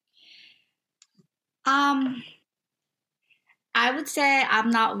 I would say I'm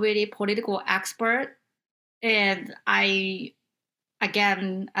not really a political expert, and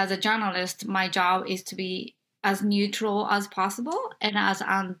again, as a journalist, my job is to be as neutral as possible and as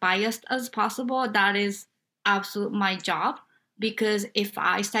unbiased as possible. That is absolute my job, because if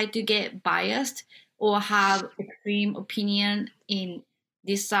I start to get biased or have extreme opinion in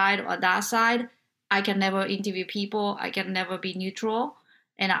this side or that side, I can never interview people. I can never be neutral,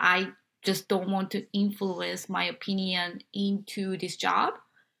 and I just don't want to influence my opinion into this job.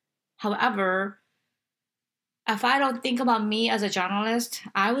 However, if I don't think about me as a journalist,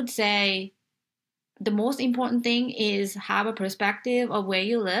 I would say the most important thing is have a perspective of where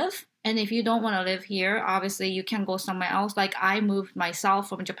you live. And if you don't want to live here, obviously you can go somewhere else. Like I moved myself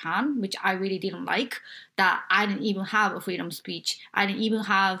from Japan, which I really didn't like, that I didn't even have a freedom of speech.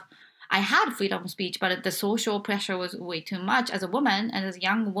 I had freedom of speech, but the social pressure was way too much as a woman, and as a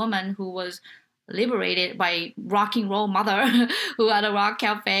young woman who was liberated by rock and roll mother who had a rock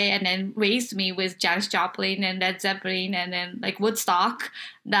cafe and then raised me with Janis Joplin and Led Zeppelin and then like Woodstock,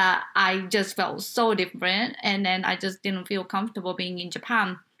 that I just felt so different, and then I just didn't feel comfortable being in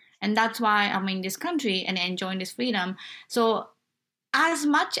Japan. And that's why I'm in this country and enjoying this freedom. So as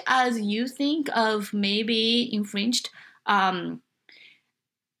much as you think of maybe infringed,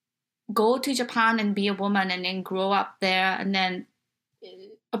 go to Japan and be a woman and then grow up there and then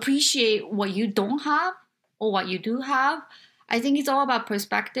appreciate what you don't have or what you do have. I think it's all about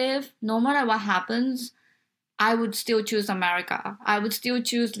perspective. No matter what happens, I would still choose America. I would still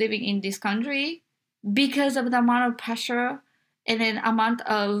choose living in this country because of the amount of pressure and then amount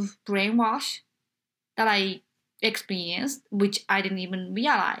of brainwash that I experienced, which I didn't even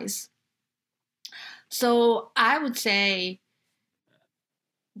realize. So I would say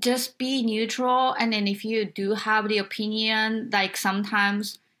just be neutral. And then if you do have the opinion, like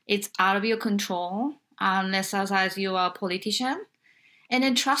sometimes it's out of your control, unless as you are a politician. And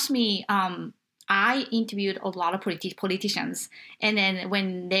then trust me, I interviewed a lot of politicians. And then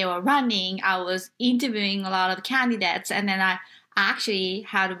when they were running, I was interviewing a lot of candidates. And then I actually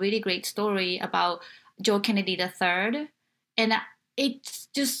had a really great story about Joe Kennedy III. And it's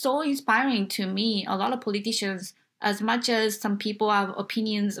just so inspiring to me. A lot of politicians, as much as some people have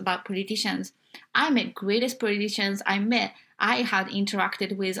opinions about politicians, I met greatest politicians I met. I had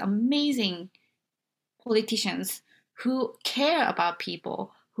interacted with amazing politicians who care about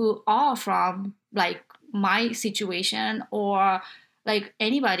people, who are from like my situation or like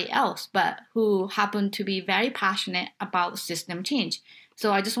anybody else, but who happen to be very passionate about system change.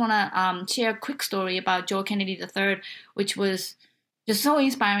 So I just want to share a quick story about Joe Kennedy III, which was just so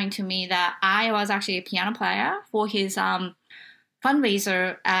inspiring to me that I was actually a piano player for his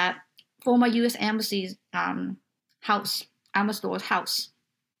fundraiser at former U.S. Embassy's house, ambassador's house.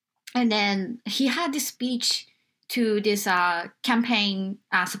 And then he had this speech to this campaign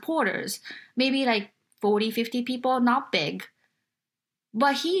supporters, maybe like 40, 50 people, not big.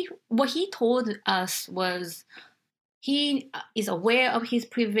 But what he told us was he is aware of his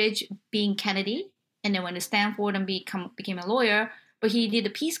privilege being Kennedy, and then went to Stanford and became a lawyer. But he did the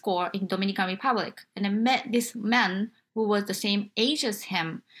Peace Corps in Dominican Republic, and then met this man who was the same age as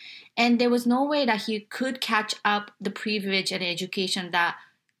him, and there was no way that he could catch up the privilege and education that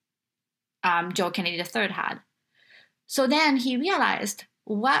Joe Kennedy III had. So then he realized,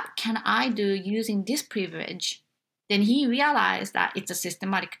 what can I do using this privilege? Then he realized that it's a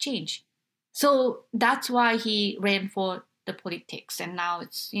systematic change. So that's why he ran for the politics. And now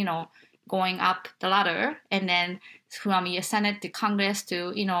it's, going up the ladder. And then from your Senate to Congress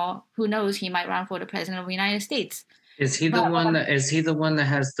to, who knows, he might run for the president of the United States. Is he the one that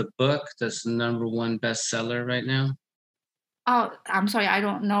has the book that's the #1 bestseller right now? Oh, I'm sorry, I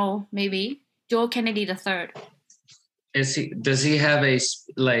don't know. Maybe Joe Kennedy III. Does he have a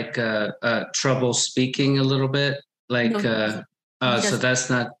trouble speaking a little bit? So that's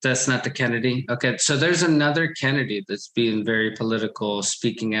not the Kennedy. Okay, so there's another Kennedy that's being very political,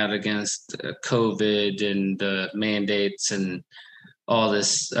 speaking out against COVID and mandates and all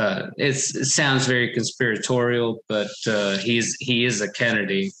this. It sounds very conspiratorial, but he is a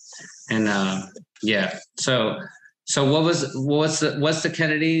Kennedy, and yeah. So what's the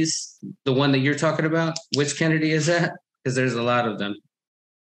Kennedys? The one that you're talking about? Which Kennedy is that? Because there's a lot of them.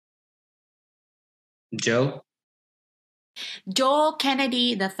 Joe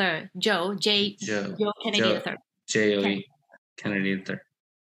Kennedy III. Joe Kennedy III. J-O-E Kennedy III.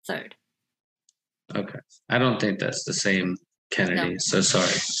 Third. Okay. I don't think that's the same Kennedy. No. So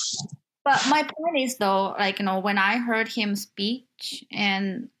sorry. But my point is though, when I heard him speak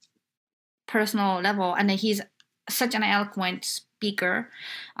and personal level, and he's such an eloquent speaker,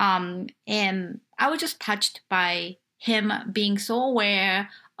 and I was just touched by him being so aware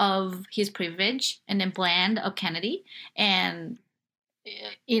of his privilege and then brand of Kennedy. And,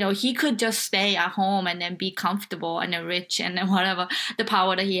 he could just stay at home and then be comfortable and then rich and then whatever the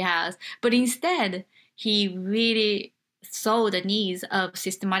power that he has. But instead, he really saw the needs of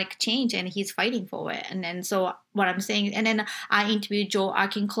systematic change and he's fighting for it. And then so what I'm saying, and then I interviewed Joe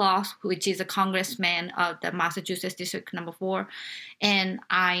Auchincloss, which is a congressman of the Massachusetts District number 4. And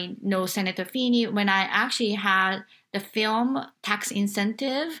I know Senator Feeney. When I actually had the film tax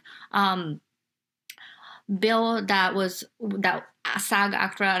incentive bill that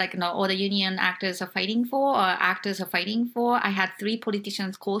SAG-AFTRA, all the union actors are fighting for, or actors are fighting for, I had 3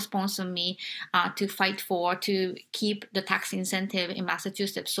 politicians co-sponsor me to fight for, to keep the tax incentive in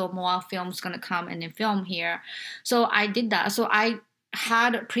Massachusetts, so more films going to come and then film here. So I did that. So I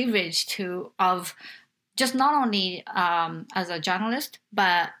had a privilege of just not only as a journalist,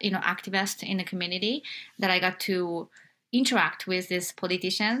 but activist in the community, that I got to interact with these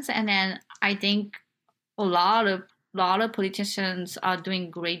politicians. And then I think a lot of politicians are doing a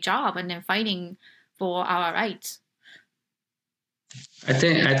great job and then fighting for our rights. I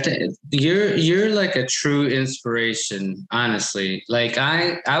think you're like a true inspiration, honestly. Like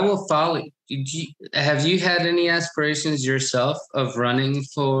I will follow. Have you had any aspirations yourself of running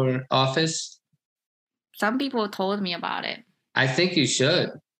for office? Some people told me about it. I think you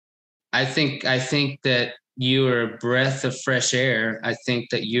should. I think that you're a breath of fresh air. I think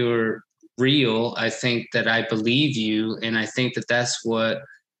that you're real. I think that I believe you, and I think that that's what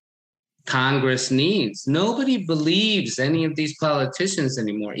Congress needs. Nobody believes any of these politicians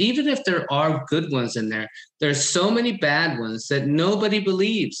anymore. Even if there are good ones in there, there's so many bad ones that nobody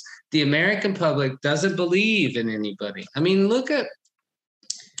believes. The American public doesn't believe in anybody. I mean, look at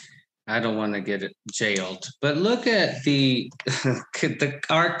I don't want to get it jailed. But look at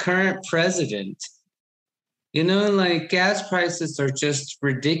our current president. You know, like gas prices are just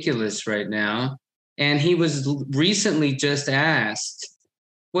ridiculous right now. And he was recently just asked,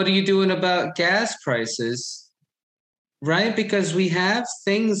 what are you doing about gas prices? Right? Because we have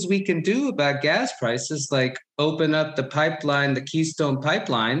things we can do about gas prices, like open up the pipeline, the Keystone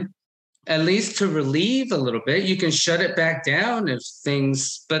Pipeline, at least to relieve a little bit. You can shut it back down if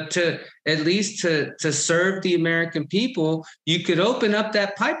things, but to at least to serve the American people, you could open up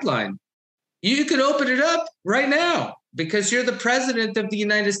that pipeline. You could open it up right now because you're the president of the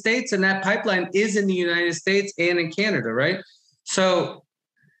United States and that pipeline is in the United States and in Canada, right? So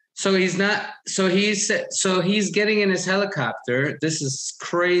he's getting in his helicopter. This is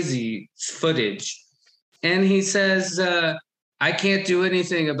crazy footage. And he says, I can't do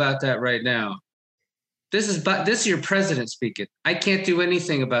anything about that right now. This is your president speaking. I can't do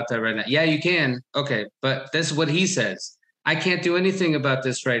anything about that right now. Yeah, you can. Okay, but this is what he says. I can't do anything about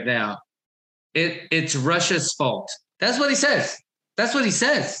this right now. It's Russia's fault. That's what he says. That's what he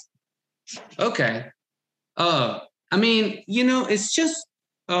says. Okay. I mean, you know, it's just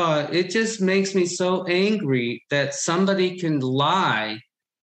it just makes me so angry that somebody can lie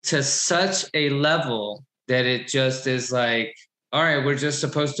to such a level that it just is like, all right, we're just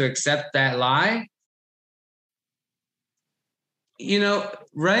supposed to accept that lie. You know,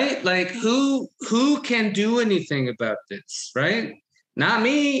 right? Like who can do anything about this, right? Not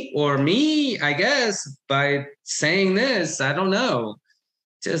me or me, I guess, by saying this. I don't know.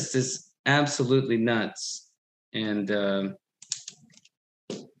 Just is absolutely nuts. And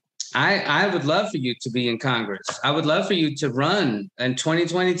I would love for you to be in Congress. I would love for you to run in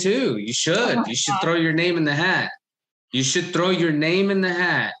 2022. You should. You should throw your name in the hat. You should throw your name in the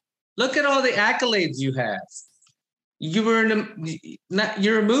hat. Look at all the accolades you have. You're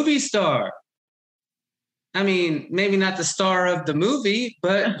a movie star. I mean, maybe not the star of the movie,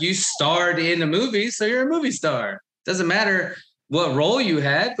 but you starred in a movie, so you're a movie star. Doesn't matter what role you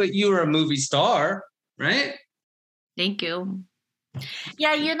had, but you were a movie star, right? Thank you.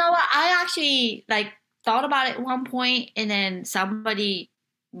 Yeah, you know what? I actually thought about it at one point, and then somebody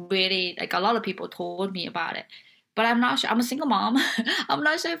really a lot of people told me about it. But I'm not sure. I'm a single mom. I'm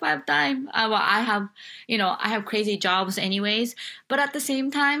not sure if I have time. Well, I have crazy jobs anyways. But at the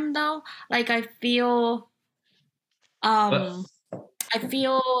same time, though, I feel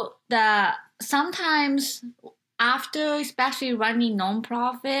that sometimes after, especially running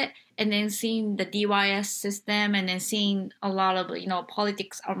nonprofit and then seeing the DYS system and then seeing a lot of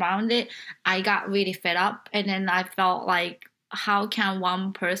politics around it, I got really fed up. And then I felt like, how can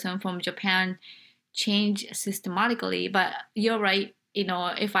one person from Japan change systematically? But you're right.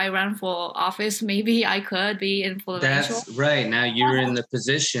 If I run for office, maybe I could be influential. That's right. Now you're in the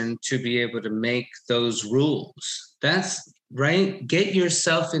position to be able to make those rules. That's right. Get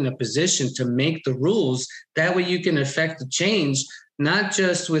yourself in a position to make the rules. That way you can affect the change, not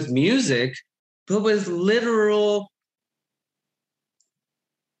just with music, but with literal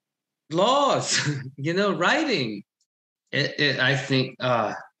laws, writing. I think,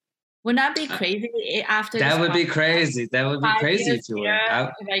 wouldn't that be crazy after that would be crazy. That would be crazy to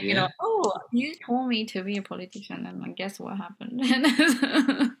her. You told me to be a politician, and guess what happened?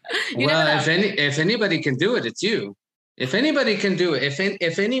 Well, if anybody can do it, it's you. If anybody can do it,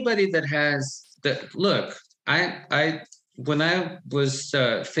 if anybody that has the look, I when I was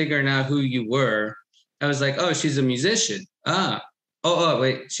figuring out who you were, I was like, oh, she's a musician.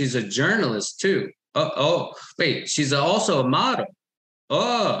 Wait, she's a journalist too. Wait, she's also a model.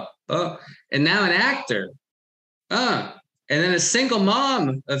 And now an actor. And then a single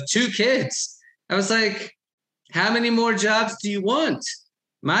mom of 2 kids. I was like, how many more jobs do you want?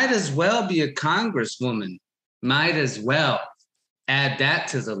 Might as well be a congresswoman. Might as well add that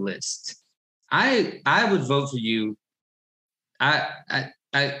to the list. I would vote for you. I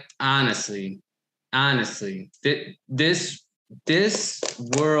honestly, this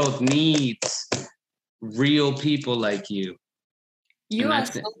world needs real people like you. You are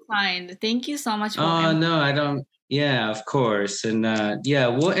so kind. Thank you so much. No, I don't. Yeah, of course. And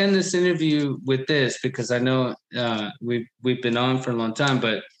we'll end this interview with this because I know we've been on for a long time,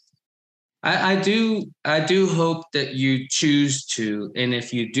 but I do hope that you choose to, and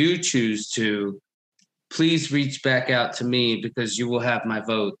if you do choose to, please reach back out to me because you will have my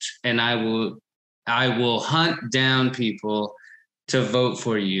vote, and I will hunt down people to vote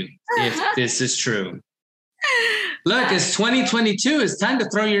for you if this is true. Look, it's 2022. It's time to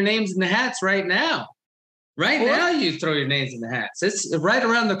throw your names in the hats right now. Right now, you throw your names in the hats. It's right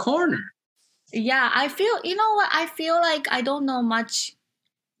around the corner. Yeah, I feel, I feel like I don't know much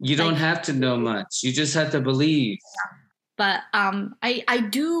You don't have to know much. You just have to believe. But I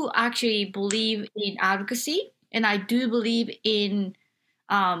do actually believe in advocacy, and I do believe in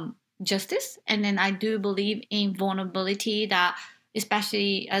justice, and then I do believe in vulnerability, that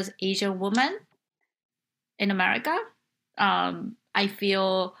especially as Asian woman in America, I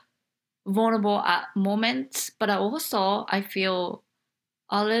feel vulnerable at moments, but also I feel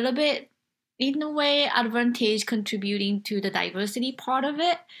a little bit, in a way, advantage contributing to the diversity part of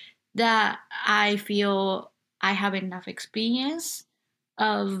it, that I feel I have enough experience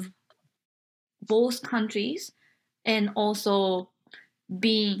of both countries, and also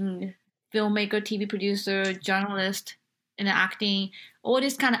being filmmaker, TV producer, journalist, and acting, all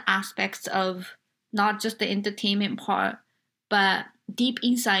these kind of aspects of not just the entertainment part, but deep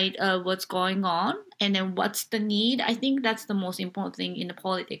insight of what's going on and then what's the need. I think that's the most important thing in the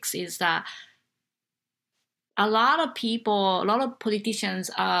politics, is that a lot of people, a lot of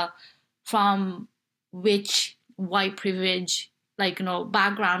politicians are from rich white privilege, like,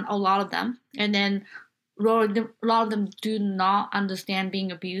 background, a lot of them, and then a lot of them do not understand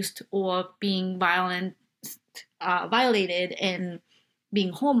being abused or being violated, and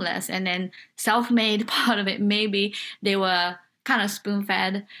being homeless, and then self-made part of it. Maybe they were kind of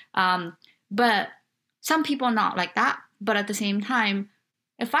spoon-fed, but some people are not like that. But at the same time,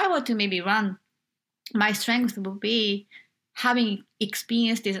 if I were to maybe run, my strength would be having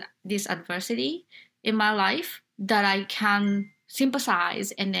experienced this adversity in my life, that I can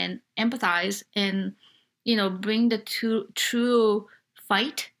sympathize and then empathize, and bring the true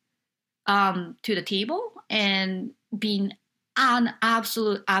fight to the table, and being an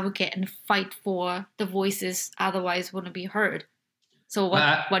absolute advocate and fight for the voices otherwise wouldn't be heard. So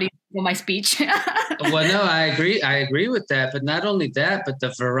what do you think of my speech? Well, no, I agree. I agree with that. But not only that, but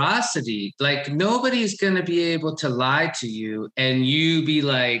the veracity. Like, nobody's going to be able to lie to you and you be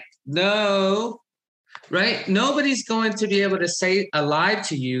like, no, right? Nobody's going to be able to say a lie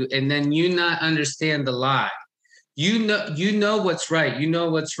to you and then you not understand the lie. You know what's right. You know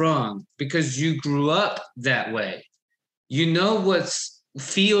what's wrong because you grew up that way. You know what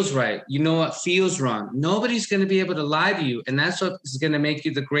feels right. You know what feels wrong. Nobody's going to be able to lie to you. And that's what's going to make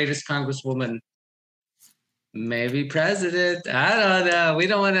you the greatest congresswoman, maybe president. I don't know. We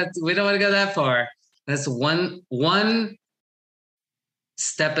don't want to go that far. That's one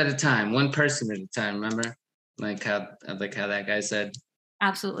step at a time, one person at a time. Remember? Like how that guy said.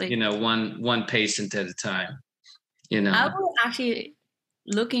 Absolutely. One patient at a time. I will actually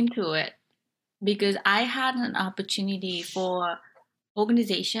look into it, because I had an opportunity for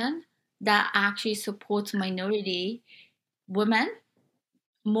organization that actually supports minority women,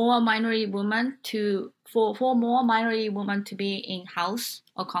 more minority women for more minority women to be in House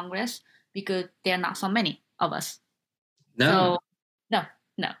or Congress, because there are not so many of us. No. So,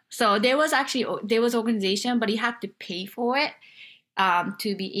 no. So there was organization, but you have to pay for it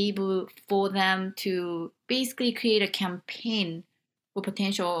to be able for them to basically create a campaign for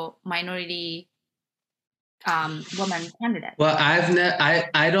potential minority woman candidates. Well,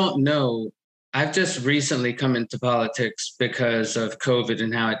 I don't know. I've just recently come into politics because of COVID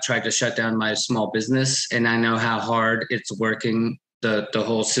and how it tried to shut down my small business. And I know how hard it's working. The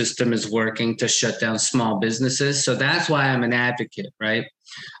whole system is working to shut down small businesses. So that's why I'm an advocate, right?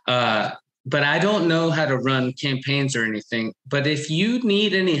 But I don't know how to run campaigns or anything. But if you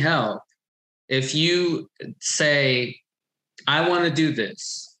need any help, if you say, I want to do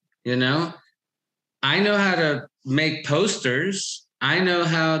this, I know how to make posters. I know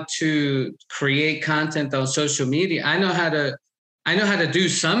how to create content on social media. I know how to do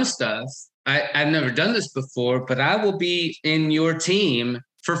some stuff. I've never done this before, but I will be in your team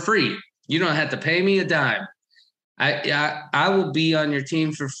for free. You don't have to pay me a dime. I will be on your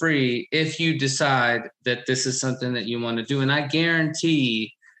team for free if you decide that this is something that you want to do. And I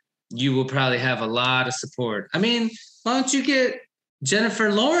guarantee you will probably have a lot of support. I mean, why don't you get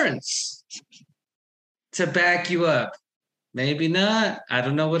Jennifer Lawrence to back you up? Maybe not. I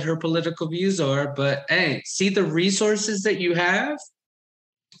don't know what her political views are, but hey, see the resources that you have,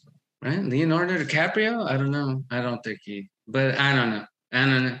 right? Leonardo DiCaprio? I don't know. I don't think but I don't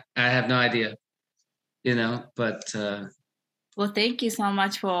know. I have no idea, but. Well, thank you so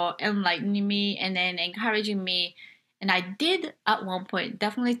much for enlightening me and then encouraging me. And I did at one point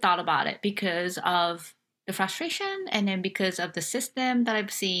definitely thought about it because of the frustration, and then because of the system that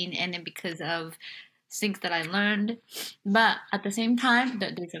I've seen, and then because of things that I learned. But at the same time,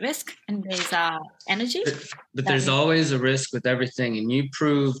 there's a risk and there's energy. But there's always a risk with everything. And you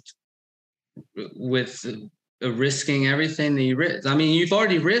proved with risking everything that you risk. I mean, you've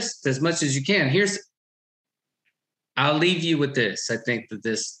already risked as much as you can. I'll leave you with this. I think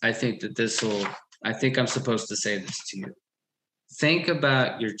I'm supposed to say this to you. Think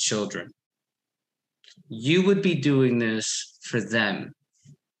about your children. You would be doing this for them.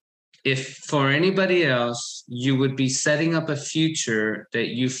 If for anybody else, you would be setting up a future that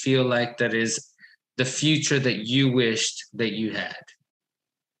you feel like that is the future that you wished that you had.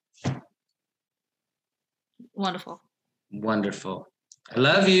 Wonderful. Wonderful. I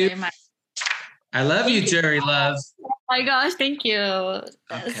love you. I love you, Jerry Love. Oh my gosh, thank you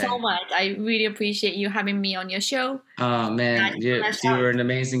so much. I really appreciate you having me on your show. Oh man, you were an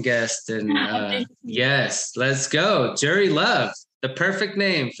amazing guest. And yes, let's go. Jerry Love, the perfect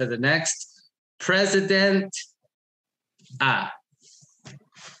name for the next president. Oh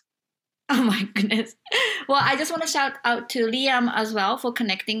my goodness. Well, I just want to shout out to Liam as well for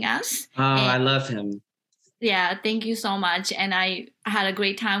connecting us. Oh, I love him. Yeah, thank you so much. And I had a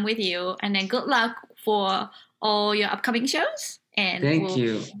great time with you. And then good luck for all your upcoming shows. And thank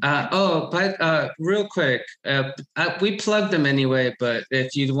you. But real quick, we plugged them anyway, but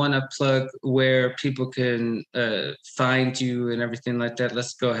if you want to plug where people can find you and everything like that,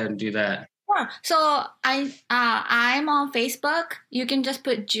 let's go ahead and do that. Sure. So I'm on Facebook. You can just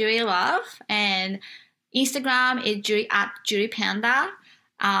put Jury Love, and Instagram is @JuryPanda.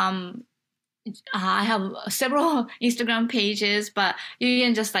 I have several Instagram pages, but you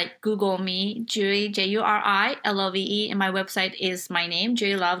can just like Google me, Jury, JURILOVE, and my website is my name,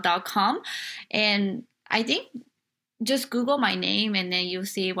 jurylove.com. And I think just Google my name and then you'll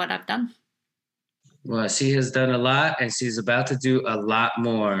see what I've done. Well, she has done a lot and she's about to do a lot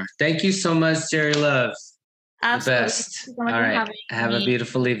more. Thank you so much, Jerry Love. Absolutely. The best. All right. Have a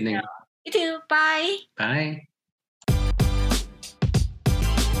beautiful evening. You too. Bye. Bye.